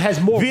Jocelyn has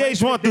more.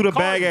 VH1 threw the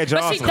bag at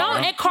Jocelyn. But she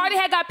don't, and Cardi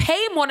had got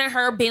paid more than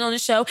her being on the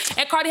show,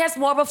 and Cardi has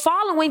more of a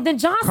following than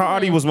Johnson.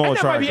 Cardi was more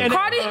attractive.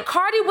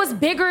 Cardi was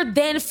bigger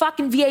than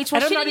fucking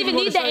VH1. She didn't even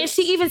need that, and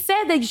she even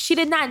said that she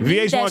did not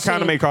need that VH1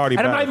 kind of made Cardi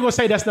better. And I'm not even gonna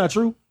say that's not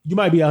true. You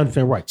might be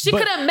 100% right. She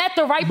could have met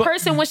the right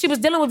person when she was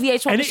dealing with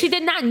VH1, but she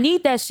did not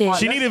need that shit.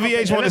 She needed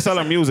VH1 to sell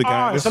her music.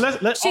 Right, so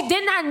she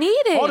did not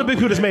need it. All the big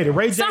people that's made it.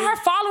 Ray J. So her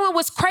following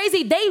was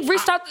crazy. They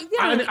reached out.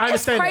 I understand.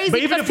 It's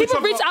crazy because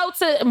people reach out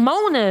to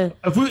Mona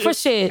for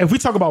shit. If we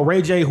talk about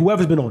Ray J,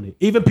 whoever's been on it,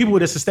 even people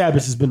that's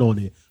established has been on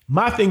it.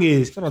 My thing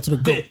is, shout out to the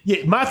GOAT.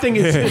 Yeah, my thing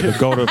is the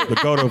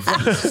GOAT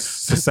of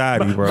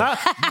society, bro.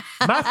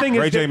 My thing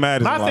is, Ray J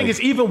Madison. My thing is,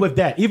 even with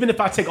that, even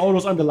if I take all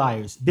those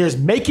underliers, there's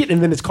Make It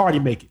and then there's Cardi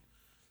Make It.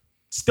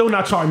 Still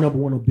not charting #1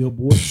 on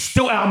Billboard.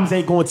 Still albums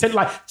ain't going 10.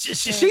 Like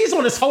she's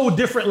on this whole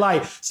different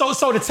light. So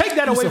to take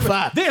that away from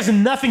her, there's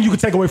nothing you can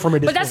take away from her.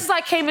 But that's just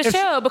like K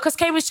Michelle, because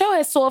K Michelle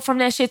has sold from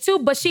that shit too.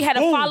 But she had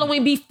a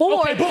following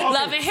before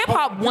Love and Hip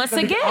Hop once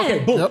again. Okay,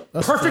 boom. Yep,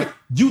 perfect.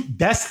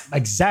 That's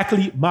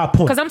exactly my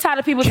point. Because I'm tired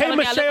of people telling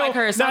me I look like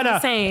her. So I'm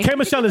just saying. K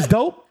Michelle is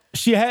dope.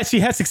 She had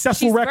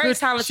successful records.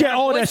 She had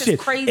all that shit.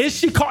 Crazy. Is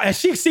she caught? Has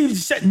she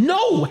exceeded?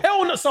 No,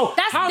 hell no. So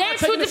they're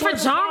 2 different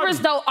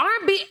genres though.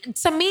 R&B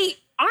to me.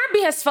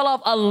 R&B has fell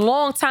off a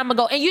long time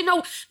ago. And you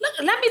know,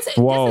 let me tell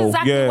you, this is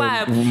exactly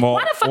why.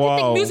 Why the fuck you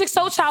think Music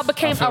Soul Child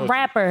became a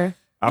rapper?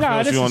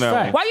 I feel you on that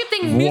one. Why you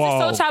think Music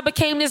Soul Child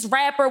became this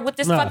rapper with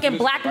this fucking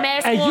black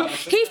mask on?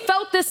 He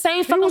felt the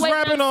same fucking way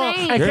I'm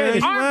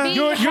saying. R&B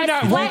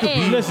has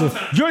flattened. Listen,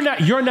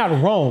 you're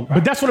not wrong.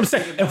 But that's what I'm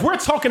saying. If we're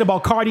talking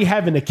about Cardi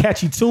having a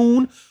catchy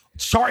tune,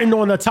 charting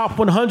on the top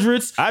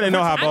 100s. I didn't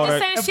know how about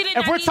that.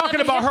 If we're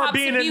talking about her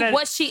being in that,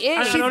 what she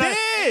is, she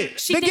did.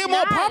 She they did get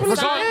more popular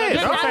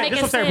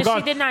than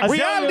She did not.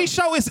 Reality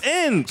show is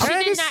in. She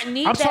did not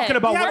need that. I'm talking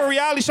about we have a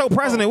reality show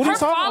president. What are you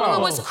talking about? Her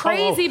following was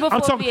crazy before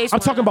VH1. I'm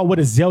talking about what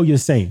Azelia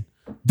is saying.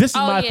 This is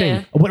my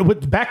thing.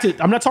 Back to,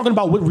 I'm not talking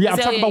about what I'm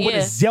talking about what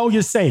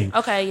Azelia's saying.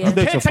 Okay, yeah. You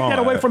can't take that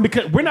away from,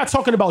 because we're not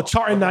talking about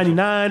charting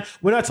 99.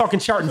 We're not talking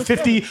charting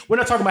 50. We're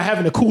not talking about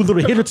having a cool little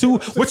hit or two.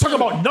 We're talking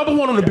about number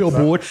one on the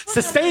Billboard,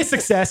 sustained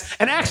success,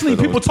 and actually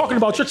people talking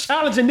about you're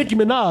challenging Nicki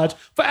Minaj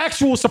for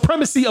actual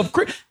supremacy of.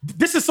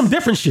 This is some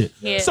different shit.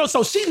 Yeah.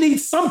 So she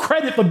needs some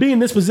credit for being in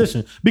this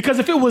position, because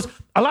if it was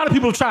a lot of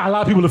people to try, a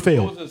lot of people to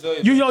fail.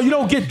 You know, you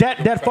don't get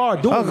that far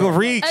doing Uncle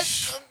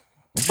Reach.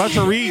 About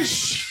to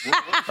reach.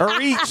 A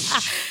reach.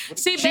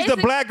 She's the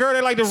black girl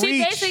that like to reach.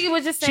 She basically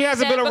was just saying she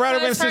hasn't been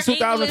irrelevant since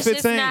 2015.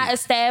 Is not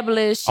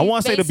established. I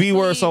want to say the B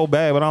word so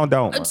bad, but I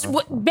don't.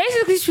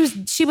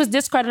 Basically, she was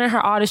discrediting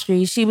her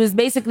artistry. She was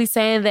basically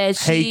saying that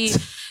she.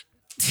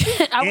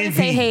 I wouldn't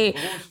say hate.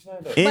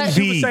 But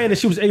she was saying that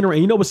she was ignorant.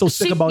 You know what's so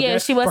sick about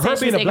that? She was for her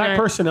being a black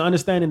person and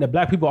understanding that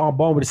black people aren't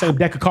born with the same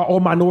deck of all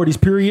minorities,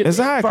 period.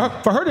 Exactly.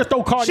 For her to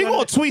throw Cardi, she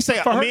gonna tweet say,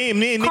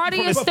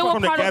 Cardi is still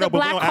a part of the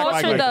black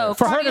culture, though.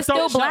 For her to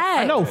throw black.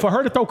 I know. For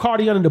her to throw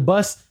Cardi under the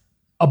bus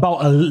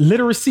about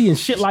illiteracy and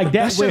shit like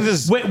that,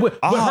 with her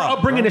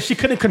upbringing that she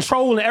couldn't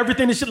control and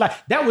everything and shit like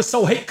that was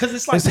so hate, because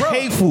it's like, it's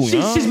hateful.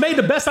 She's made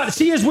the best out of.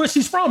 She is where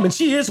she's from, and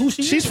she is who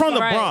she is. She's from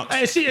the Bronx.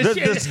 And she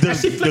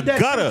flipped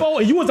that gutter.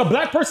 And you as a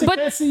black person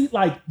can't see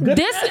like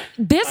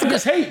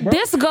this hate, bro.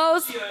 This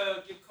goes.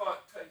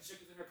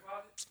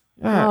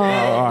 All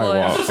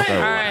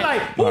right.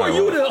 Like, who are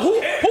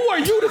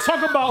you to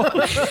talk about?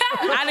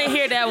 I didn't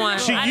hear that one.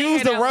 She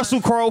used the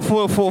Russell Crowe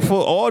for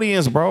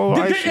audience, bro.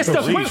 Like, it's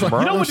the reach, bro.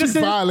 You know what this is?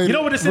 You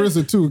know what this is?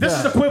 This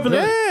is equivalent.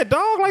 Yeah,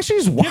 dog. Like,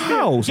 she's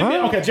wild.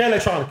 Okay, Jay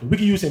Electronica. We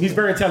can use him. He's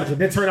very intelligent.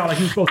 Then turn out like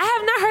he was supposed to. I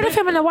have not heard of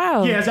him in a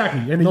while. Yeah,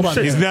 exactly. And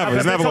he's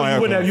never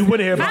going to You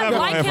wouldn't hear him. I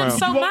like him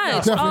so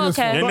much. Oh,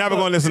 okay. You're never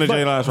going to listen to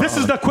Jay Electronica. This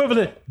is the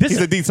equivalent.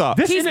 He's a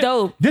detox. He's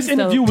dope. This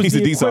interview was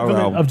the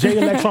equivalent of Jay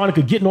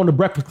Electronica getting on the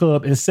Breakfast Club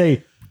and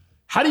say,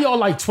 how do y'all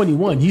like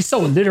 21? He's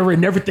so illiterate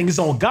and everything is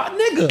on God,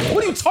 nigga.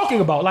 What are you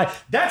talking about? Like,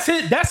 that's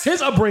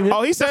his upbringing.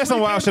 Oh, he said some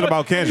wild shit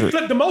about Kendrick.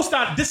 The most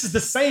out. This is the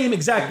same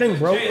exact thing,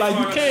 bro. Like,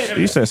 you can't.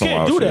 He said some can't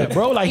wild do shit. that,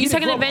 bro. Like, you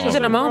taking advantage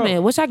of the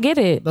moment, which I get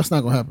it. That's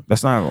not gonna happen.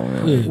 That's not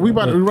gonna. We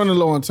running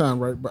low on time,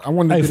 right? But I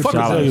want to get fuck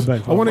Azelia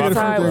back. I want to get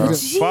a few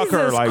things. Fuck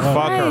her, like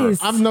fuck her.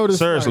 I've noticed.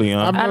 Seriously,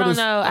 huh? I don't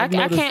know.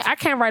 I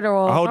can't write her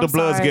off. I hope the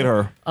Bloods get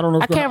her. I don't know.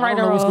 I can't write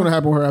her what's off. gonna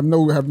happen with her.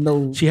 I have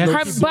no. She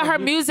has, but her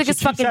music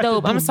is fucking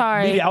dope. I'm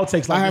sorry. Media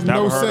outtakes. I have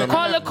no say.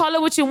 Call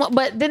it what you want,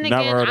 but then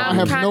again,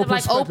 I'm kind of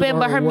like open.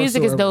 But her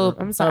music is dope.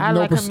 I'm sorry, I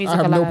like her music a lot.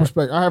 I have no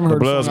perspective. I haven't heard.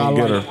 The Bloods gonna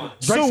get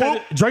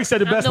her. Drake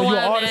said the best when you're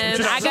an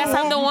artist. I guess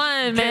I'm the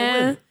one,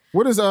 man.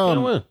 What is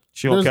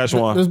She gonna catch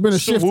one. There's been a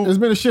shift. There's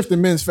been a shift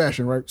in men's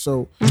fashion, right?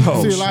 So see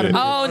a lot of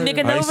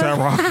Nigga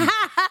Nova.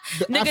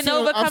 Nigga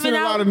Nova coming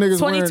out.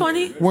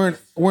 2020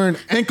 wearing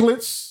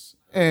anklets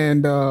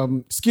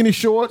and skinny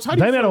shorts. How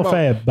do you feel about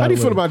Fab? How do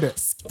you feel about that?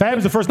 Fab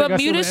is the first thing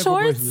Bermuda I saw.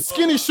 shorts.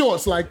 Skinny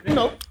shorts, like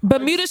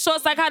Bermuda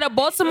shorts, like how the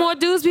Baltimore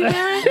dudes be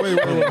wearing.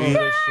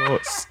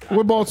 Wait.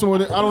 What Baltimore?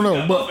 I don't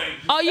know, but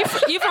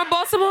you from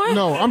Baltimore?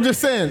 No, I'm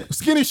just saying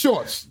skinny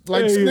shorts.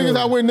 Like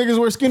niggas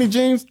wear skinny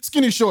jeans,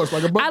 skinny shorts.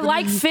 Like I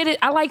like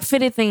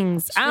fitted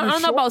things. I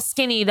don't know about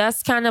skinny.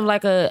 That's kind of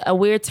like a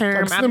weird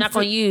term. Like I'm not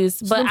gonna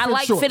use, but I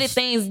like shorts. fitted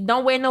things.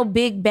 Don't wear no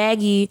big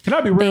baggy. Can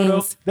I be real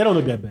though? things. They don't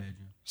look that bad.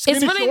 It's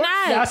really shorts?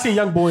 not. Yeah, I see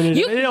young boy in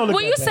it. They don't look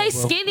when you that say bad,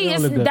 bro.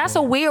 skinny, that's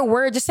a weird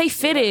word. Just say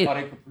fitted.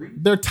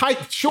 They're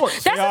tight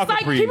shorts. That's just like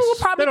capris. people would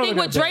probably They don't think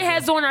look what that Dre bad,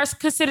 has on are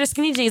considered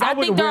skinny jeans. I think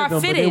wouldn't they wear are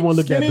them, but They fitted. won't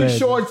look that Skinny bad.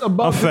 shorts I'm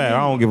above. fat. I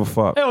don't give a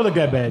fuck. They don't look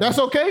that bad. That's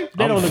okay.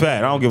 I'm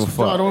fat. I don't give a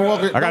fuck. don't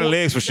walk it. I got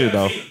legs for shit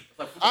though.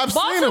 I've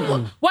seen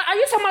them. What are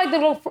you talking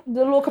about? Like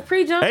the little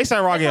capri jump?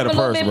 A$AP Rocky had a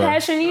purse, bro.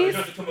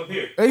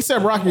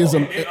 A$AP Rocky is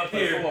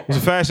He's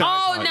a fashion.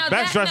 Now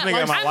best dressed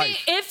nigga in my I life. mean,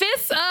 if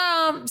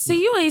it's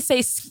see, you ain't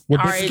say all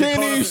right.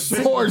 skinny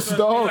shorts,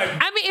 dog.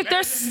 I mean,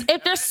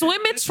 if they're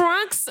swimming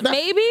trunks,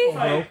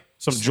 maybe.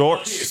 Some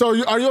jorts.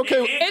 So are you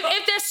okay?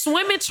 If they're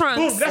swimming trunks,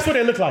 Boom, that's what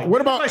they look like.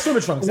 What about like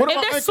swimming trunks? What if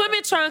about they're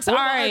swimming trunks, What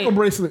all about right. ankle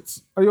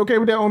bracelets? Are you okay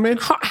with that on men?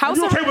 House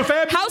You okay with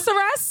Fab? house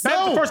arrest?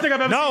 That's the first thing I've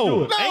ever seen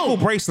do it. Ankle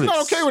bracelets.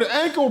 Not okay with it.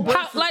 Ankle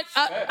bracelets. Like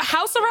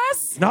house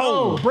arrest?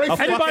 No.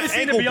 bracelet. Anybody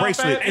seen the ankle Beyond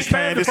bracelet Fab? Is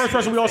Fab the first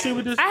person we all see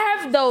with this? I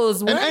have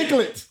those. An What?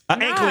 anklet.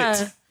 An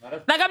anklet.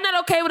 Like I'm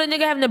not okay with a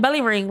nigga having a belly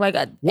ring. Like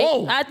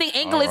Whoa. I think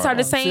anklets are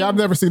the same. See, I've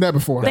never seen that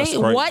before. thing. crazy.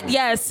 What?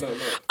 Yes.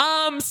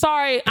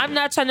 Sorry, I'm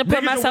not trying to put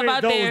Niggas myself wear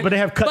out those, there. but they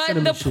have cuts in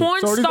them the and shit.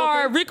 porn So are these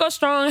star okay? Rico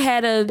Strong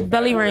had a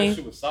belly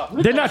ring.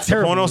 They're not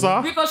terrible. Porno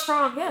star? Rico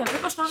Strong, yeah.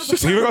 Rico Strong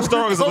is a Rico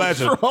Strong is a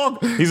legend. Strong.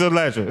 He's a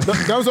legend.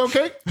 That was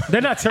okay?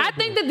 They're not terrible. I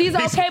think that these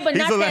are okay, but he's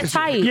not a that legend.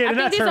 tight. Yeah, I they're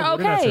not think these are terrible.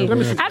 They're not okay.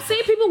 terrible. I've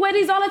seen people wear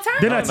these all the time.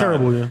 They're not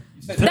terrible, yeah.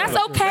 That's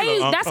okay.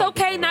 That's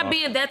okay not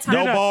being that tight.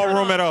 No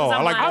ballroom at all.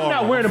 I like I'm I'm ballroom.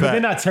 not wearing them, but they're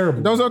not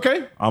terrible. That was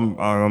okay?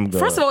 I'm good.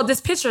 First of all, this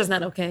picture is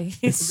not okay.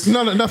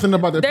 Nothing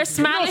about that. They're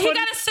smiling. He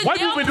got a White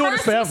Chanel people been doing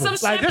this purse with forever.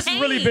 some Like, this has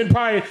champagne. really been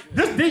probably...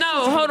 This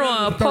No, hold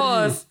on.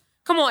 Pause.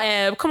 Come on,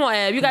 Ab. Come on,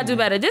 Ab. You gotta do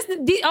better. This is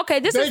They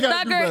gotta do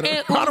Thugger better.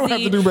 and I don't have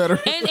to Uzi do better.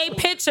 in a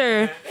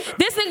picture.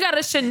 This nigga got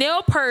a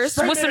Chanel purse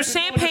with some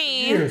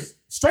champagne.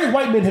 Straight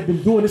white men have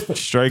been doing this for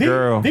straight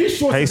girl. These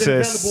shorts hey, have been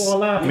available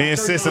online. Me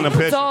insist in the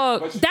picture.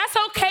 Dog, that's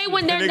okay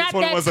when they're not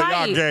that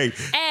tight.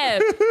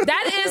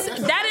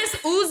 That is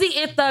Uzi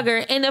and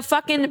Thugger in the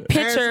fucking picture.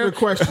 Answer the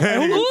question.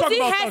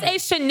 Uzi has a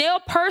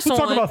Chanel purse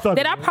on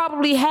that I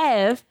probably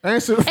have.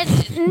 Answer.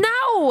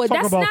 No,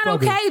 that's not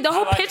okay. The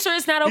whole picture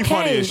is not okay. He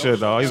funny as shit,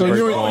 dog. He's so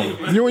you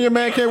and your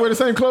man can't wear the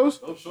same clothes?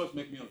 Those shorts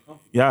make me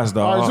uncomfortable. Yes,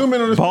 dog. All right, zoom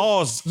in on this.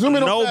 Balls. Zoom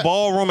in on no fat.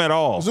 ballroom at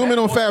all. Zoom in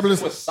on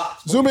Fabulous.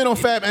 Zoom in on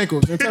Fab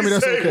ankles and tell me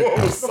that's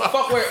okay.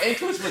 Fuck wear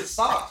anklets with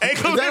socks.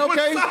 Is that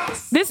okay?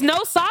 There's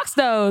no socks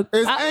though.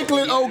 Is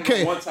anklet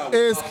okay?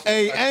 Is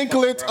a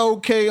anklet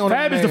okay on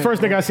Fab a is man? the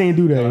first nigga I seen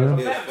do that. You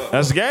know?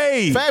 That's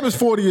gay. Fab is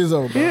 40 years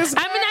old. Bro. I mean,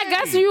 I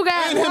guess you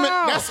got.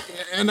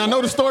 And I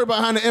know the story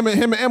behind him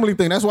and Emily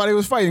thing. That's why they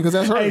was fighting because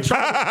that's her. Hey,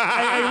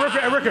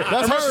 Ricker.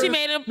 That's her. She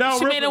made him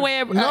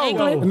wear an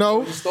anklet.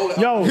 No.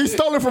 Yo, he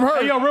stole it from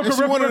her. Hey, yo, real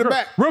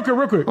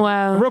quick.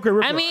 Wow. Real quick.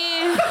 I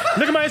mean,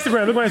 look at my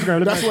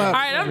Instagram. That's why. all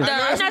right, I'm done.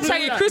 I'm not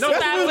trying to get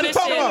crucified for this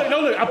shit.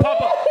 No, look, I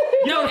pop up.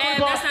 No,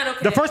 that's not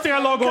okay. The first thing I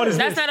log on is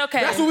that's this. not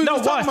okay. That's what we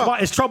was talking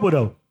about. It's trouble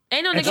though.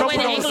 Ain't no nigga wearing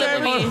an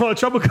anklet with me.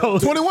 Trouble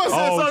goes. 21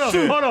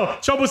 says Hold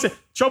on.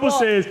 Trouble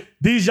says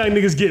these young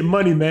niggas getting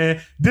money,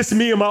 man. This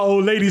me and my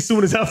old lady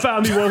soon as I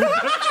found me one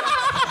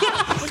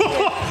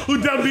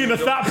who done being a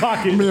thought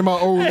pocket. Me and my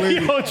old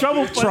lady. Yo,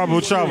 trouble.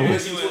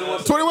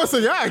 21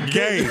 said, yeah,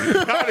 Gay.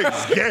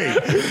 That is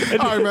gay.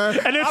 All right, man.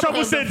 And then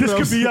Trouble said this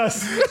could be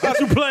us. What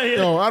you playing?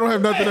 Yo, I don't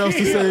have nothing else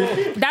to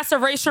say. That's a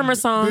Ray Shrimmer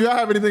song. Do y'all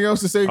have anything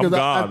else to say? Because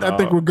I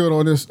think we're good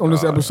on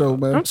this episode,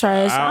 man. I'm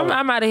trash.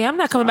 I'm out of here. I'm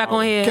not coming back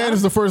on here.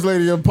 Candace, the first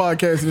lady of the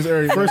podcast in this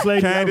area. First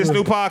lady. Candace,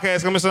 new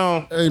podcast coming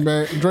soon. Hey,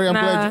 man. Dre, I'm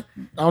glad.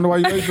 I don't know why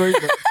you late, Dre,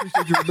 but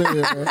appreciate you for being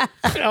here, man.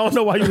 I don't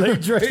know why you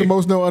late, Dre. It's the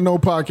most unknown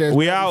podcast.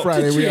 We out.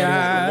 Friday. We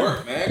out.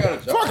 Work, man. I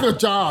got a job. Fuck a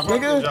job,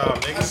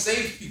 nigga. I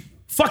save people.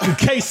 Fucking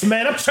case,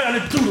 man. I'm trying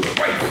to do the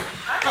right.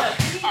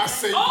 I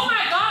say. Oh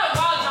my God,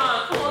 Wild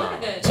John. Come on,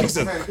 look at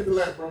that. Man, get the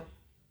left, bro.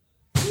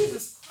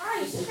 Jesus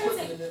Christ. You can't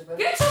take-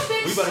 Get your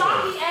big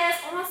stocky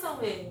ass on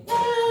somewhere.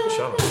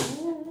 Shut up.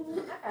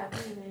 I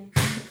got you, man.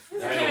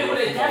 This came in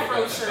with a Death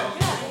Row shirt.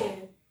 Get out of here.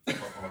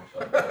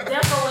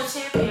 Death Row and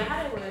champion.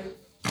 How they work?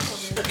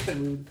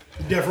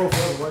 Death row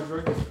for what,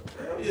 Dre?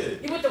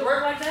 You went to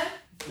work like that?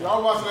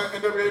 Y'all watching that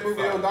NWA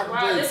movie on Dr.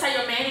 Wow, Dre? this how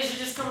your manager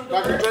just come to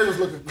Dr. work? Dre was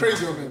looking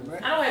crazy on him,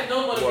 man. I don't have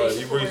no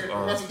motivation for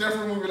work. That's a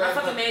different movie My last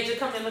fucking night. manager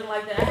come in looking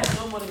like that. I have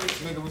no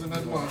motivation. Nigga was in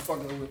that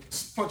motherfucker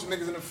with punching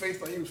niggas in the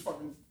face like he was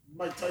fucking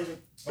Mike Tyson.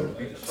 So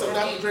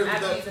Dr. Dre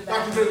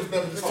was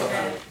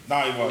never.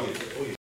 Nah, he wasn't.